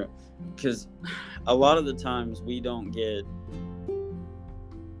is true, because a lot of the times we don't get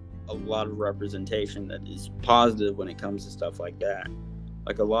a lot of representation that is positive when it comes to stuff like that.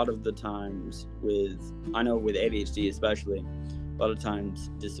 Like, a lot of the times with ADHD especially, a lot of times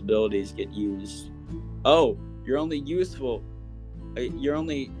disabilities get used. Oh, you're only useful. The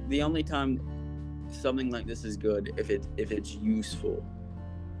only time something like this is good if it's useful.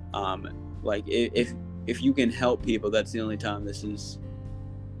 Like, if you can help people, that's the only time this is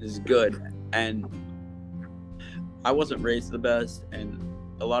good. And I wasn't raised the best, and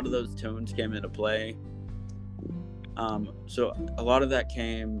a lot of those tones came into play. So a lot of that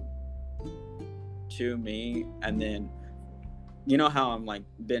came to me, and then you know how I'm like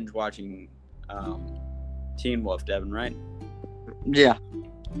binge watching Teen Wolf, Devin, right? Yeah.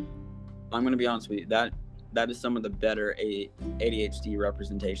 I'm gonna be honest with you, that is some of the better ADHD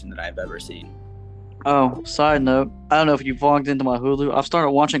representation that I've ever seen. Oh, side note, I don't know if you've logged into my Hulu. I've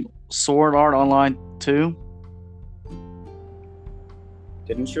started watching Sword Art Online 2.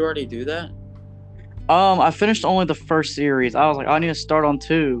 Didn't you already do that? I finished only the first series. I was like, I need to start on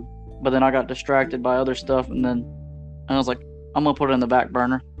 2, but then I got distracted by other stuff, and I was like, I'm gonna put it in the back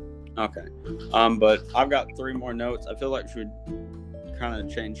burner. Okay. But I've got 3 more notes. I feel like we should kind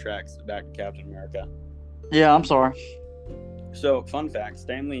of change tracks back to Captain America. Yeah, I'm sorry. So, fun fact: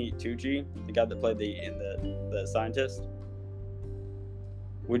 Stanley Tucci, the guy that played the scientist.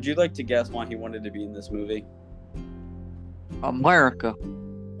 Would you like to guess why he wanted to be in this movie? America.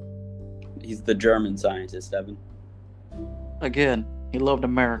 He's the German scientist, Evan. Again, he loved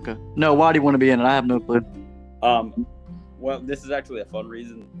America. No, why do you want to be in it? I have no clue. Well, this is actually a fun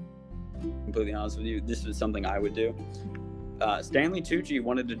reason. Completely honest with you, this is something I would do. Stanley Tucci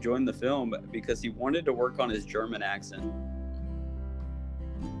wanted to join the film because he wanted to work on his German accent.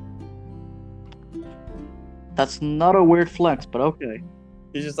 That's not a weird flex, but okay.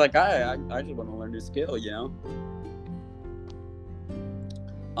 He's just like, I just want to learn a skill, you know?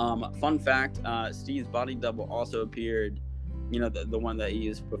 Fun fact, Steve's body double also appeared, you know, the one that he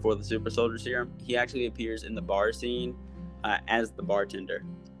used before the super soldier serum. He actually appears in the bar scene as the bartender.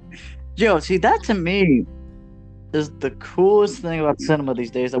 Yo, see, that to me is the coolest thing about cinema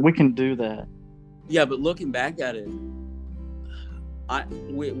these days, that we can do that. Yeah, but looking back at it,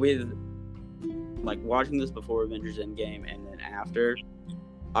 with like watching this before Avengers Endgame and then after,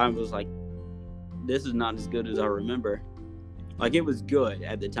 I was like, this is not as good as I remember. Like, it was good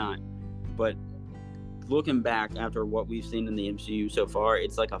at the time, but looking back after what we've seen in the MCU so far,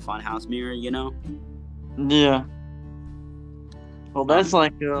 it's like a funhouse mirror, you know? Yeah. Well, that's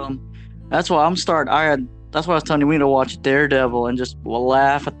like, that's why I'm starting. That's why I was telling you, we need to watch Daredevil and just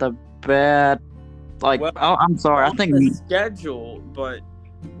laugh at the bad. Like, well, I'm sorry, I think schedule, but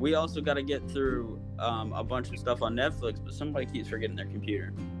we also got to get through a bunch of stuff on Netflix. But somebody keeps forgetting their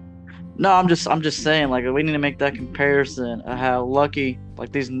computer. No, I'm just saying, like, we need to make that comparison of how lucky,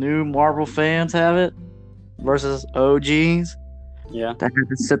 like, these new Marvel fans have it versus OGs. Yeah. That have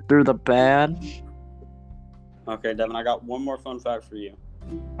to sit through the bad. Okay, Devin, I got one more fun fact for you.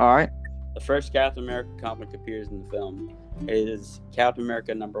 All right. The first Captain America comic appears in the film. It is Captain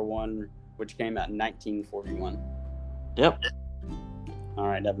America #1, which came out in 1941. Yep. All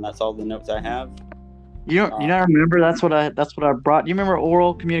right, Devin, that's all the notes I have. You not remember? That's what I brought. You remember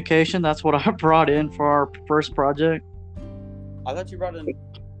oral communication? That's what I brought in for our first project. I thought you brought in.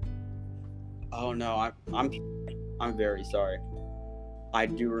 Oh no, I'm very sorry. I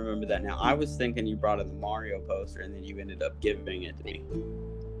do remember that now. I was thinking you brought in the Mario poster and then you ended up giving it to me.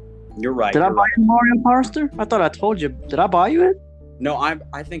 You're right. Did I buy you Mario poster? I thought I told you. Did I buy you it? No,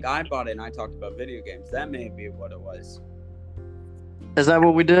 I think I bought it and I talked about video games. That may be what it was. Is that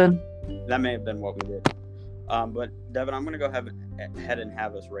what we did? That may have been what we did. But Devin, I'm gonna go ahead and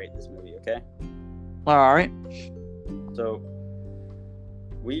have us rate this movie, okay? All right. So,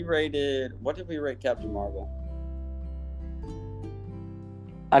 We rated. What did we rate Captain Marvel?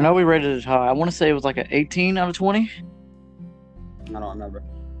 I know we rated it high. I want to say it was like an 18 out of 20. I don't remember.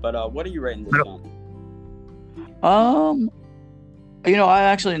 But what are you rating this film? I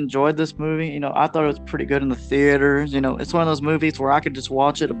actually enjoyed this movie. I thought it was pretty good in the theaters. It's one of those movies where I could just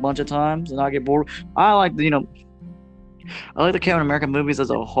watch it a bunch of times and not get bored. I like the Captain America movies as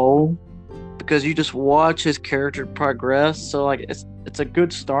a whole because you just watch his character progress. So like it's a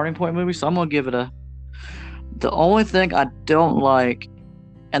good starting point movie. So I'm gonna give it a. The only thing I don't like,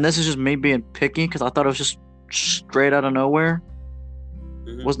 and this is just me being picky because I thought it was just straight out of nowhere,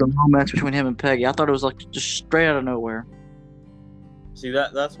 was the romance between him and Peggy. I thought it was like just straight out of nowhere. See,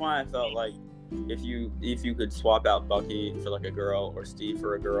 that's why I felt like if you could swap out Bucky for like a girl or Steve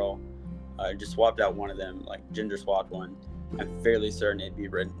for a girl, just swapped out one of them, like gender swapped one, I'm fairly certain it'd be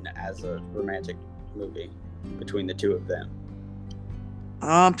written as a romantic movie between the two of them.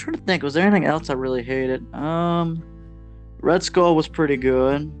 I'm trying to think. Was there anything else I really hated? Red Skull was pretty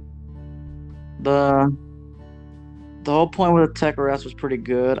good. The whole point with the Tech Arrest was pretty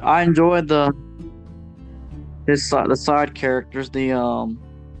good. I enjoyed the side characters.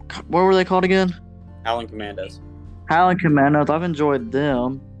 What were they called again? Howling Commandos. Howling Commandos. I've enjoyed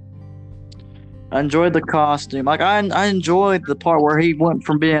them. I enjoyed the costume. Like I enjoyed the part where he went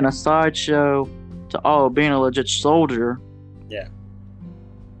from being a sideshow to being a legit soldier. Yeah.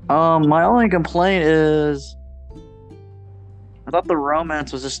 My only complaint is I thought the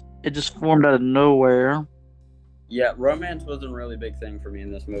romance was just formed out of nowhere. Yeah, romance wasn't really a big thing for me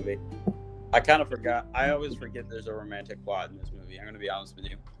in this movie. I kind of forgot. I always forget there's a romantic plot in this movie. I'm going to be honest with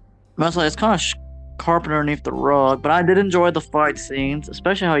you. It's kind of carpet underneath the rug, but I did enjoy the fight scenes,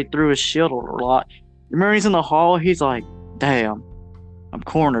 especially how he threw his shield a lot. Remember he's in the hall? He's like, damn, I'm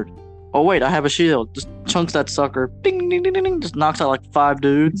cornered. Oh, wait, I have a shield. Just chunks that sucker. Ding, ding, ding, ding, ding. Just knocks out like 5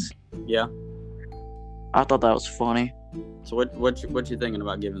 dudes. Yeah. I thought that was funny. So what you thinking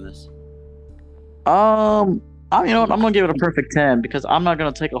about giving this? I'm gonna give it a perfect 10 because I'm not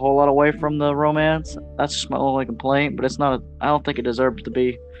gonna take a whole lot away from the romance. That's just my only complaint, but I don't think it deserves to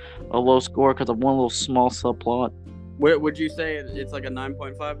be a low score because of one little small subplot. Would you say it's like a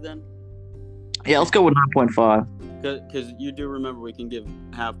 9.5 then? Yeah, let's go with 9.5. Because you do remember we can give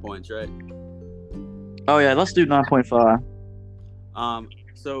half points, right? Oh yeah, let's do 9.5.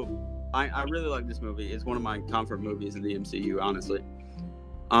 So I really like this movie. It's one of my comfort movies in the MCU, honestly.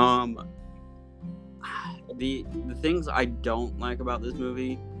 The things I don't like about this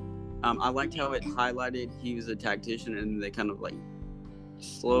movie, I liked how it highlighted he was a tactician, and they kind of like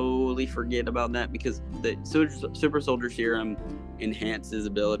slowly forget about that because the super soldier serum enhanced his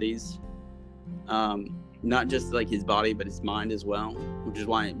abilities, not just like his body but his mind as well, which is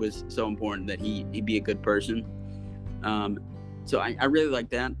why it was so important that he be a good person. So I really like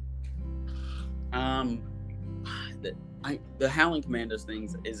that. The Howling Commandos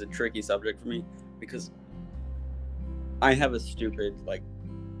things is a tricky subject for me because I have a stupid like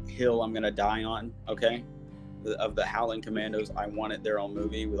hill I'm gonna die on. Okay, of the Howling Commandos, I wanted their own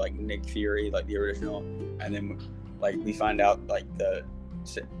movie with like Nick Fury, like the original, and then like we find out like the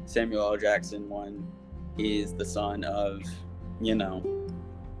Samuel L. Jackson one is the son of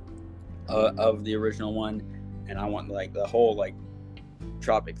of the original one, and I want like the whole like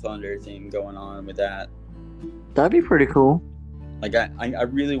Tropic Thunder thing going on with that. That'd be pretty cool. Like I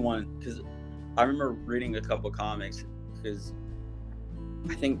really want, because I remember reading a couple comics, because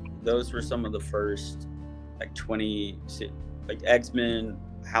I think those were some of the first like 20 like X-Men,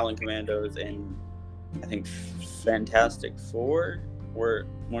 Howling Commandos, and I think Fantastic Four were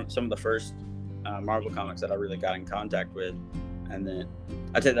some of the first Marvel comics that I really got in contact with. And then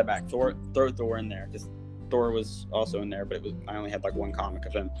I take that back, throw Thor in there because Thor was also in there, but I only had like one comic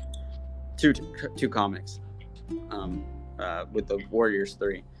of him, two comics, with the Warriors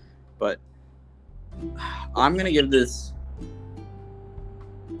 3. But I'm gonna give this.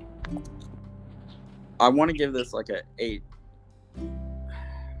 I want to give this like a 8.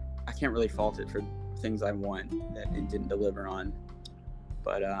 I can't really fault it for things I want that it didn't deliver on,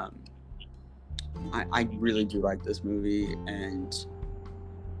 but I really do like this movie, and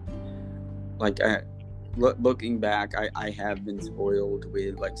like looking back, I have been spoiled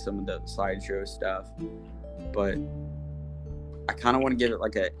with like some of the sideshow stuff, but I kind of want to give it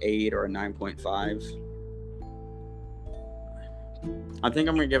like a 8 or a 9.5. I think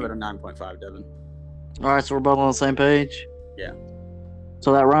I'm gonna give it a 9.5, Devin. All right, so we're both on the same page. Yeah.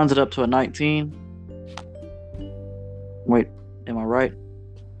 So that rounds it up to a 19. Wait, am I right?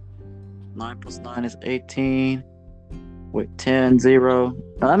 9 plus 9 is 18. Wait, 10, 0.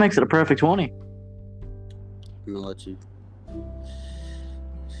 Now that makes it a perfect 20. I'm gonna let you.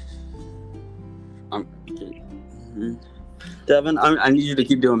 Devin, I need you to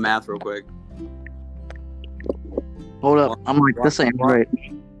keep doing math real quick. Hold up. I'm like, this ain't right.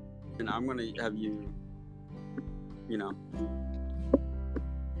 And I'm going to have you,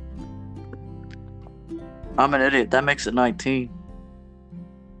 I'm an idiot. That makes it 19.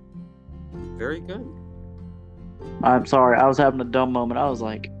 Very good. I'm sorry. I was having a dumb moment. I was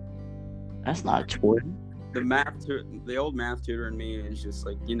like, that's not 20. The old math tutor in me is just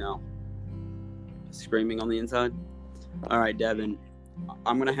like, screaming on the inside. All right, Devin,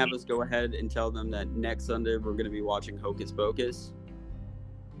 I'm going to have us go ahead and tell them that next Sunday we're going to be watching Hocus Pocus.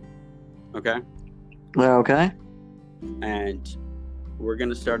 Okay? Well, okay. And we're going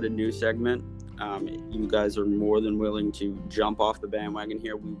to start a new segment. You guys are more than willing to jump off the bandwagon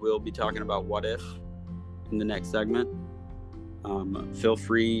here. We will be talking about What If in the next segment. Feel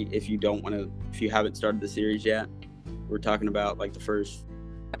free if you haven't started the series yet. We're talking about like the first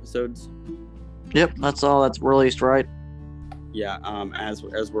episodes. Yep, that's all that's released, right? Yeah, as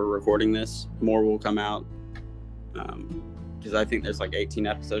we're recording this, more will come out. Because I think there's like 18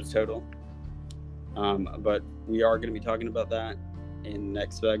 episodes total. But we are going to be talking about that in the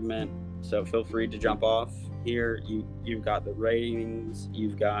next segment. So feel free to jump off here. You've got the ratings.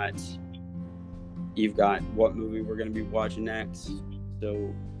 You've got what movie we're going to be watching next.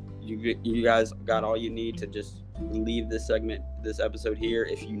 So you guys got all you need to just leave this episode here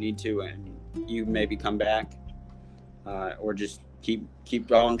if you need to, and you maybe come back, or just keep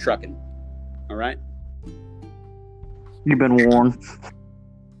on trucking. All right. You've been warned.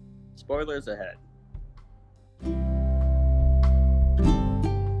 Spoilers ahead.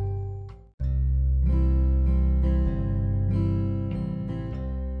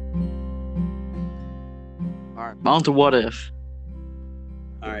 All right. On to What If.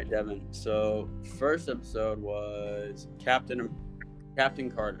 All right, Devin. So first episode was Captain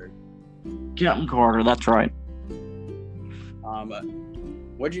Carter. Captain Carter, that's right.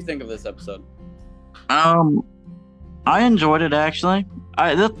 What'd you think of this episode? I enjoyed it actually.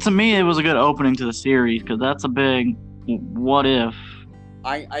 To me, it was a good opening to the series because that's a big what if.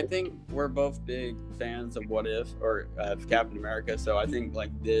 I think we're both big fans of What If or of Captain America, so I think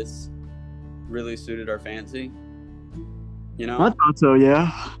like this really suited our fancy. I thought so,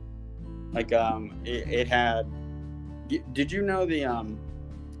 yeah. Like it had. Did you know the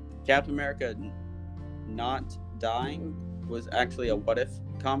Captain America not dying was actually a What If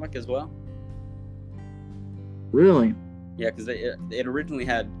comic as well? Really? Yeah, because it originally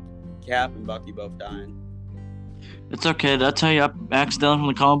had Cap and Bucky both dying. It's okay. Did I tell you I accidentally from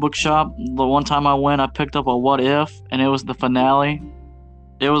the comic book shop? The one time I went, I picked up a What If, and it was the finale.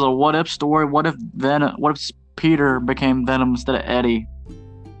 It was a What If story. What if Peter became Venom instead of Eddie?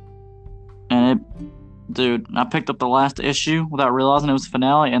 And I picked up the last issue without realizing it was the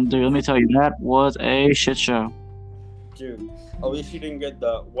finale, and dude, let me tell you, that was a shit show. Dude, at least you didn't get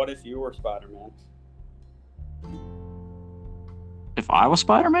the What If You Were Spider-Man. If I was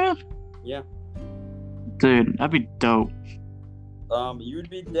Spider-Man? Yeah. Dude, that'd be dope. You'd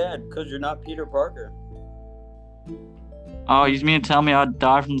be dead because you're not Peter Parker. Oh, you mean to tell me I'd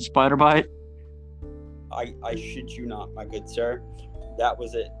die from the spider bite? I shit you not, my good sir. That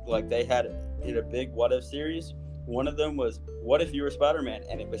was it. Like, they had in a big What If series. One of them was, what if you were Spider-Man?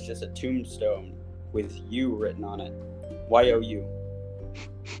 And it was just a tombstone with you written on it. Y-O-U.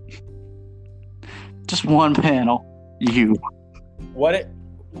 Just one panel. You. What if...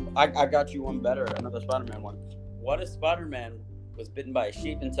 I got you one better, another Spider-Man one. What if Spider-Man was bitten by a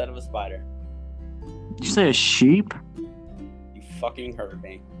sheep instead of a spider? Did you say a sheep? You fucking heard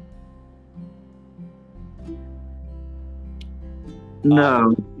me.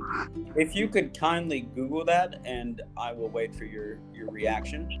 No. If you could kindly Google that, and I will wait for your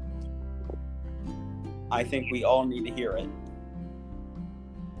reaction. I think we all need to hear it.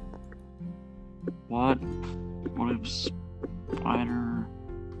 What if spider...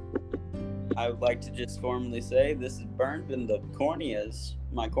 I would like to just formally say this is burned in the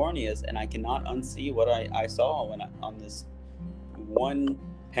my corneas, and I cannot unsee what I saw on this one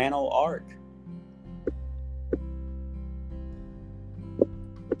panel arc.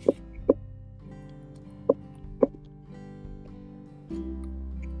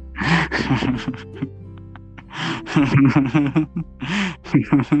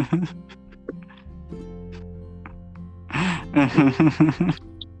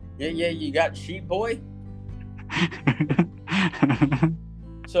 Yeah, you got sheep boy.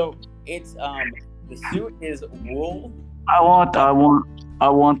 So it's the suit is wool. I want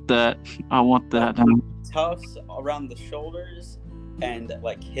that. Tufts around the shoulders and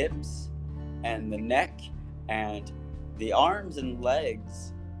like hips and the neck and the arms and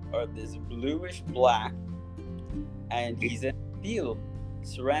legs are this bluish black, and he's in a field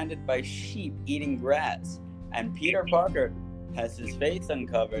surrounded by sheep eating grass. And Peter Parker has his face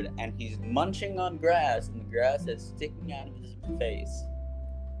uncovered, and he's munching on grass, and the grass is sticking out of his face.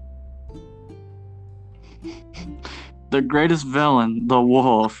 The greatest villain, the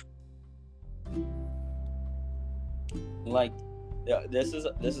wolf. Like, this is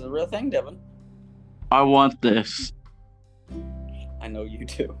a real thing, Devin. I want this. I know you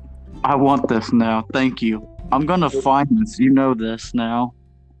do. I want this now. Thank you. I'm gonna find this. You know this now.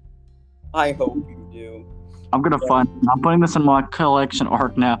 I hope you do. I'm gonna find it. I'm putting this in my collection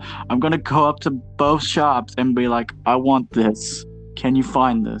art now. I'm gonna go up to both shops and be like, I want this. Can you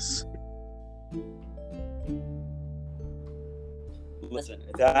find this? Listen,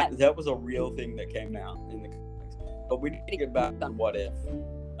 that was a real thing that came out in the comics. But we need to get back on What If.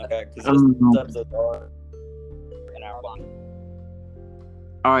 Okay, because this episodes are an hour long.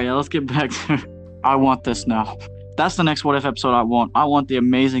 Alright, yeah, let's get back to I want this now. That's the next What If episode I want. I want the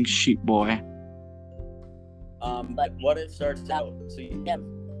amazing sheep boy. But What If starts out, so you have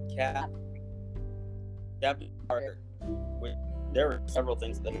Captain Parker. There were several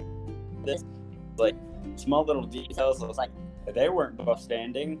things that this, like, small little details. It's like, they weren't both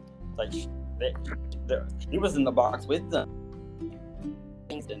standing. Like, he was in the box with them.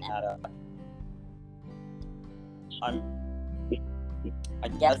 Things didn't add up. I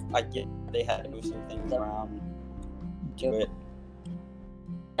get they had to move some things around to it.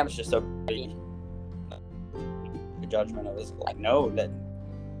 That was just so big. The judgment of it was like, no, that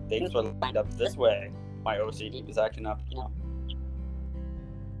things were lined up this way. My OCD was acting up, you know.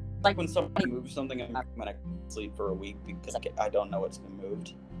 Like when somebody moves something and I sleep for a week because I don't know what's been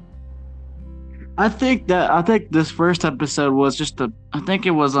moved. I think this first episode was just I think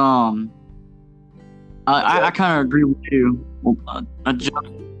it was I kind of agree with you. A joke.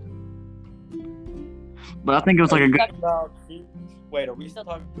 But I think it was like a good. Wait, are we still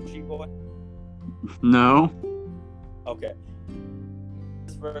talking about Sheep Boy? No. Okay.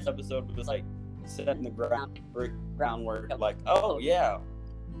 This first episode was like setting the groundwork, like, oh yeah,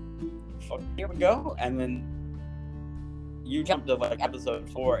 here we go, and then you jumped to like episode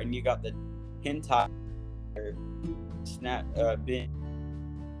 4, and you got the hentai snap being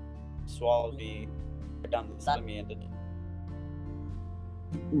swallowed me down the stomach and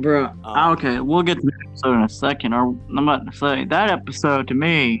Bro, okay, we'll get to the episode in a second. Or I'm about to say that episode to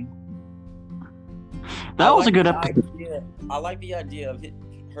me, that was a good episode. I like the idea of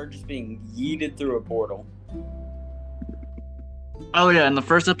her just being yeeted through a portal. Oh yeah, in the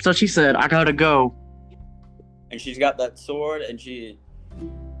first episode she said, "I gotta go," and she's got that sword, and she.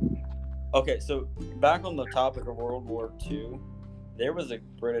 Okay, so back on the topic of World War II, there was a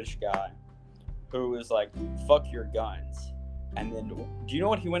British guy who was like, "Fuck your guns." And then, do you know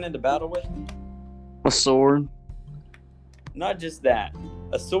what he went into battle with? A sword. Not just that.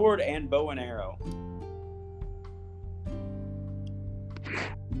 A sword and bow and arrow.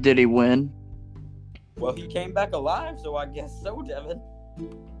 Did he win? Well, he came back alive, so I guess so, Devin.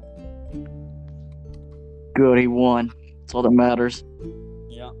 Good, he won. That's all that matters.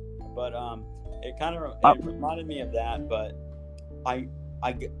 Yeah, but it kind of reminded me of that, but I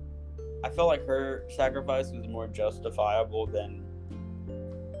felt like her sacrifice was more justifiable than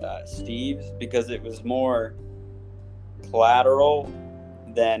Steve's, because it was more collateral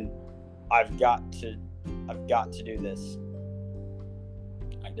than I've got to do this.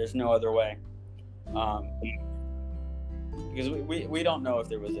 Like, there's no other way. Because we don't know if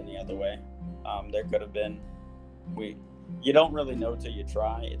there was any other way. There could have been. You don't really know till you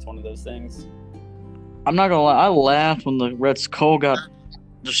try. It's one of those things. I'm not gonna lie. I laughed when the Red Skull got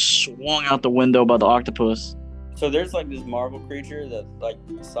just swung out the window by the octopus. So there's like this Marvel creature that's like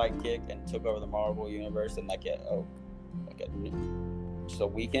sidekick and took over the Marvel universe in just a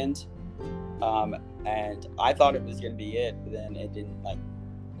weekend. And I thought it was gonna be it, but then it didn't like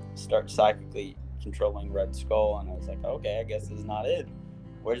start psychically controlling Red Skull, and I was like, okay, I guess this is not it.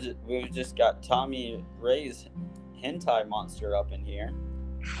 We've just got Tommy Ray's hentai monster up in here.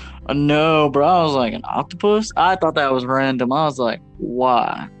 No, bro. I was like, an octopus? I thought that was random. I was like,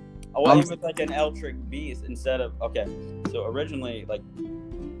 why? Oh, well, he was like an Eldritch beast instead of... Okay, so originally, like,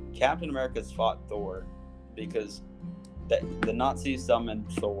 Captain America's fought Thor because the Nazis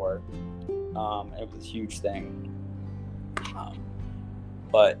summoned Thor. It was a huge thing.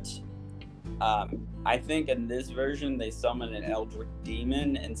 But I think in this version, they summon an Eldritch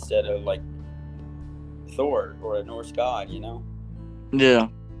demon instead of, like, Thor or a Norse god, you know? Yeah.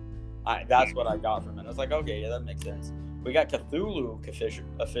 That's what I got from it. I was like, okay, yeah, that makes sense. We got Cthulhu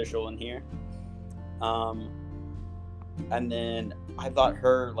official in here. And then I thought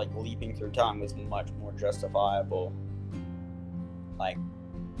her like leaping through time was much more justifiable. Like,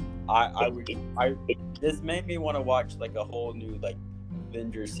 this made me want to watch like a whole new like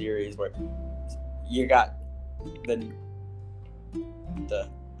Avenger series where you got the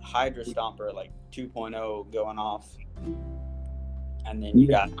Hydra Stomper like 2.0 going off, and then you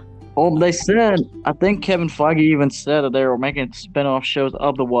got. Well, they said, I think Kevin Feige even said that they were making spin-off shows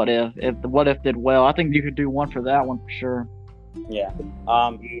of the What If. If the What If did well, I think you could do one for that one for sure. Yeah.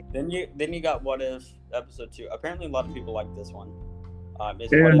 Then you got What If episode 2. Apparently, a lot of people like this one.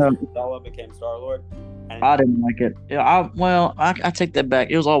 It's What If T'Challa became Star-Lord. I didn't like it. Yeah, I take that back.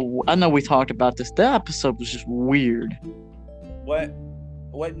 It was all. I know we talked about this. That episode was just weird. What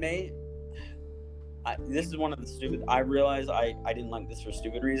made. This is one of the stupid. I realize I didn't like this for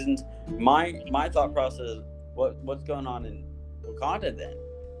stupid reasons. My thought process, what's going on in Wakanda then?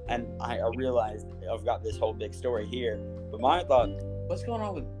 And I realized I've got this whole big story here. But my thought, what's going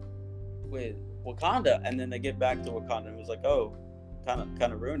on with Wakanda? And then they get back to Wakanda and it was like, oh, kind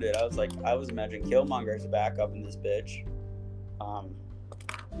of ruined it. I was imagining Killmonger's back up in this bitch.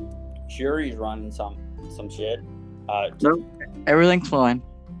 Shuri's running some shit. Nope. Everything's fine.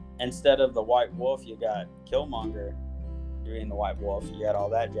 Instead of the White Wolf, you got Killmonger doing the White Wolf. You got all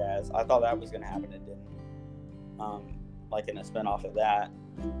that jazz. I thought that was going to happen. It didn't. Like in a spinoff of that.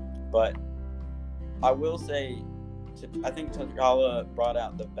 But I will say, I think T'Challa brought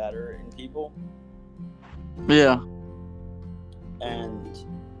out the better in people. Yeah. And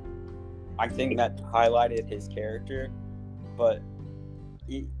I think that highlighted his character. But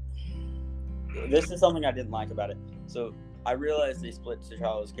this is something I didn't like about it. So I realized they split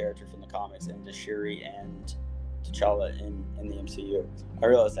T'Challa's character from the comics into Shuri and T'Challa in the MCU. I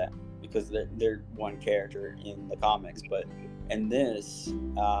realized that because they're one character in the comics, but in this,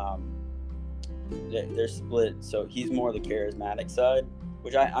 they're split. So he's more the charismatic side,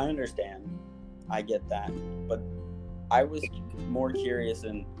 which I understand. I get that, but I was more curious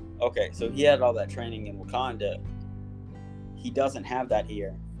in. Okay, so he had all that training in Wakanda. He doesn't have that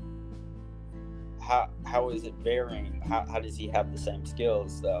here. How is it varying? How does he have the same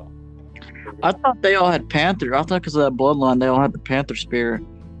skills though? I thought they all had Panther. I thought because of that bloodline, they all had the Panther spirit.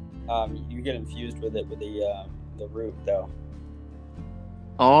 You get infused with it with the root though.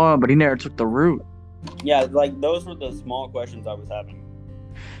 Oh, but he never took the root. Yeah, like those were the small questions I was having.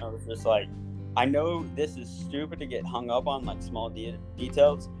 I was just like, I know this is stupid to get hung up on like small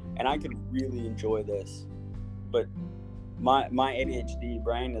details, and I could really enjoy this, but my ADHD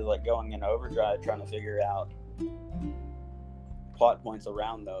brain is like going in overdrive trying to figure out plot points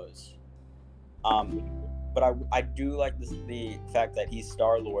around those. But I do like the fact that he's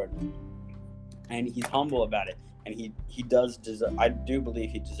Star-Lord and he's humble about it, and he does deserve. I do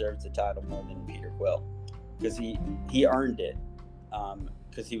believe he deserves the title more than Peter Quill because he earned it.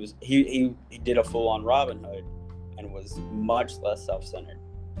 Because he did a full-on Robin Hood and was much less self-centered.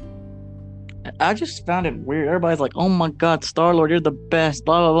 I just found it weird. Everybody's like, "Oh my God, Star-Lord, you're the best,"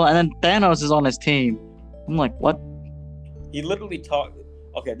 blah blah blah, and then Thanos is on his team. I'm like, what? He literally talked.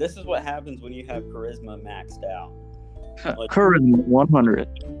 Okay, this is what happens when you have charisma maxed out. Like, Charisma 100.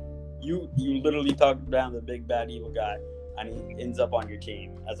 You literally talk down the big bad evil guy, and he ends up on your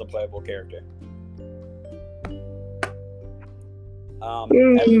team as a playable character.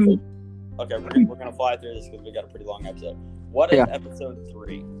 Okay, we're gonna fly through this because we got a pretty long episode. What is episode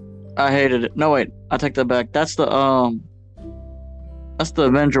 3? I hated it. No, wait, I take that back. That's the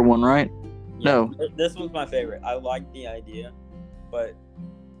Avenger one, right? Yeah, no, this one's my favorite. I liked the idea, but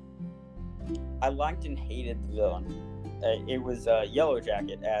I liked and hated the villain. It was Yellow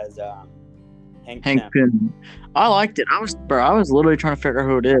Jacket as Hank Pym. I liked it. I was literally trying to figure out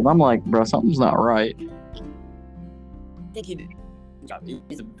who it is. I'm like, bro, something's not right. I think he did.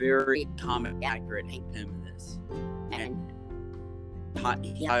 He's a very comic accurate Hank Pym in this, and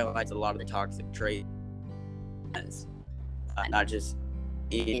he highlights a lot of the toxic traits, not just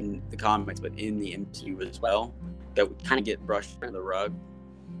in the comics but in the MCU as well, that would kind of get brushed under the rug.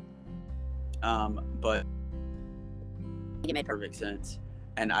 But it made perfect sense,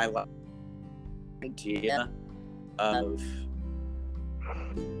 and I love the idea of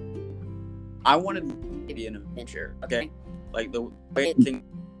I wanted to be an adventure, okay? Like the way I think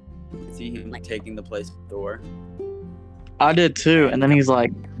see him like taking the place of Thor. I did too, and then he's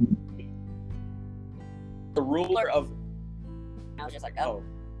like the ruler of. I was just like, oh.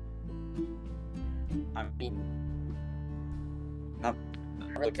 I mean, not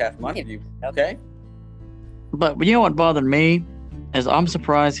really half money of you, okay? But you know what bothered me is I'm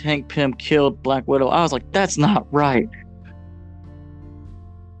surprised Hank Pym killed Black Widow. I was like, that's not right.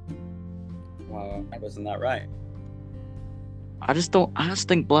 Well, wasn't that right? I just don't. I just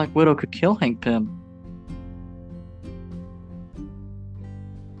think Black Widow could kill Hank Pym.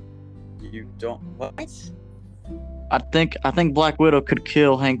 You don't what? I think Black Widow could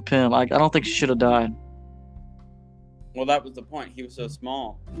kill Hank Pym. I don't think she should have died. Well, that was the point. He was so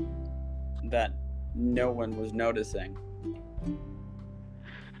small that no one was noticing.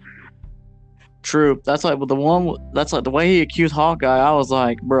 True. That's like the one. That's like the way he accused Hawkeye. I was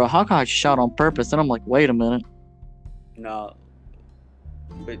like, bro, Hawkeye shot on purpose. And I'm like, wait a minute. No,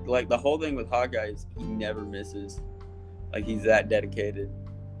 but like the whole thing with Hawkeye is he never misses. Like he's that dedicated.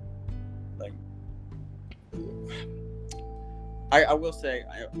 Like I will say,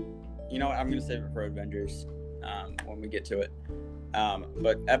 I'm gonna save it for Avengers when we get to it.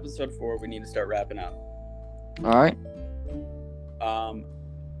 But episode 4, we need to start wrapping up. All right.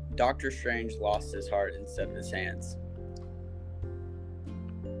 Doctor Strange lost his heart instead of his hands.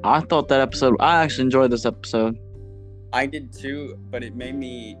 I thought that episode. I actually enjoyed this episode. I did too, but it made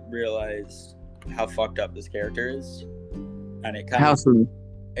me realize how fucked up this character is, and it kind How of so?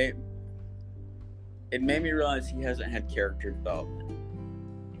 it made me realize he hasn't had character development.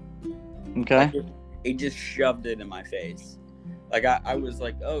 Okay. Like it just shoved it in my face. Like I was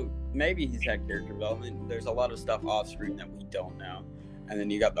like, oh, maybe he's had character development. There's a lot of stuff off screen that we don't know, and then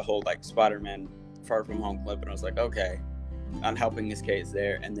you got the whole like Spider-Man Far From Home clip, and I was like, okay, I'm helping his case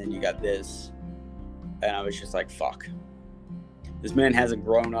there, and then you got this, and I was just like, fuck. This man hasn't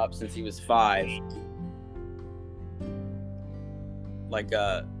grown up since he was 5. Like,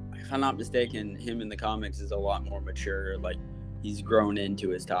 if I'm not mistaken, him in the comics is a lot more mature. Like, he's grown into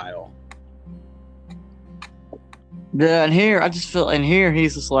his title. Yeah, and here I just feel. And here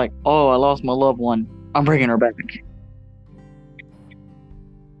he's just like, oh, I lost my loved one. I'm bringing her back.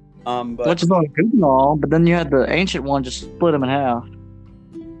 But Which is all good and all, but then you had the ancient one just split him in half.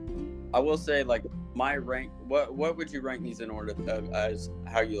 I will say, like, my rank. What would you rank these in order as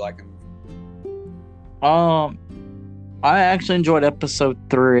how you like them? I actually enjoyed episode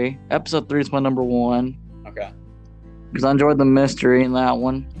 3. Episode 3 is my number 1 Okay. because I enjoyed the mystery in that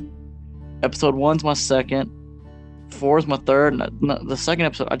one. Episode 1's my second. 4 is my third. And the second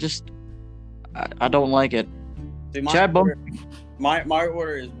episode, I don't like it. See, Chad Bum. My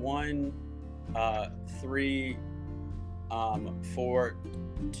order is 1, 3, 4,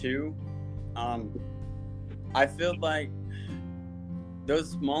 2. I feel like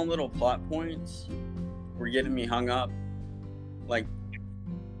those small little plot points were getting me hung up, like,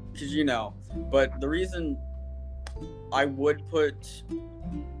 because but the reason I would put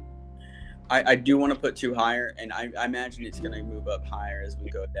I do want to put 2 higher, and I imagine it's going to move up higher as we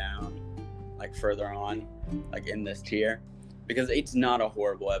go down, like further on, like in this tier, because it's not a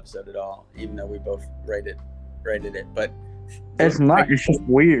horrible episode at all, even though we both rated it, but It's not. It's just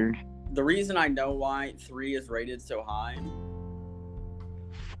weird. The reason I know why 3 is rated so high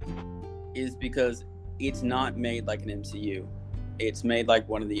is because it's not made like an MCU. It's made like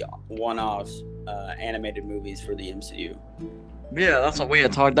one of the one-offs animated movies for the MCU. Yeah, that's what we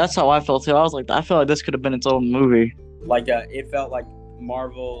had talked. That's how I felt too. I was like, I feel like this could have been its own movie. Like it felt like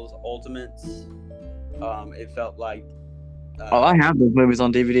Marvel's Ultimates. It felt like. I have those movies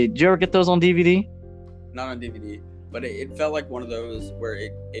on DVD. Did you ever get those on DVD? Not on DVD, but it felt like one of those where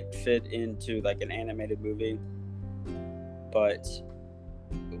it fit into like an animated movie, but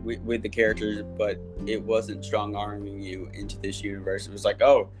with the characters, but it wasn't strong arming you into this universe. It was like,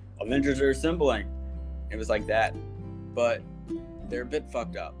 oh, Avengers are assembling. It was like that, but they're a bit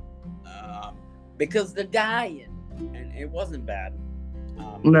fucked up because they're dying, and it wasn't bad.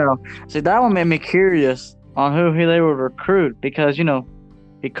 No, see, that one made me curious on who they would recruit because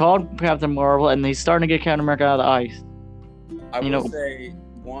he called Captain Marvel and he's starting to get Captain America out of the ice. I will say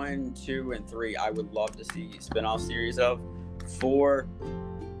 1, 2, and 3 I would love to see spin-off series of. 4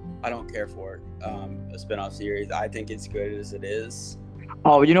 I don't care for a spin-off series. I think it's good as it is.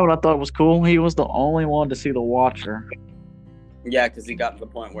 Oh, you know what I thought was cool? He was the only one to see the Watcher. Yeah, because he got to the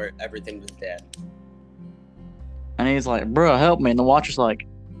point where everything was dead. And he's like, bro, help me. And the Watcher's like,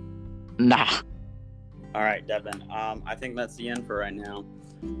 nah. All right, Devin. I think that's the end for right now.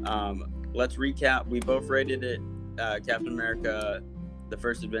 Let's recap. We both rated it. Captain America, the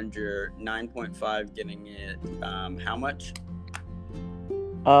first Avenger, 9.5, getting it how much?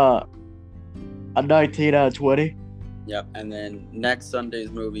 A 19 out of 20. Yep. And then next Sunday's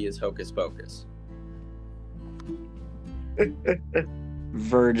movie is Hocus Pocus.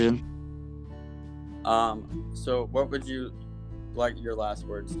 Virgin. So what would you like your last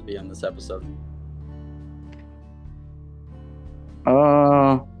words to be on this episode?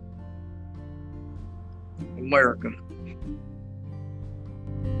 America.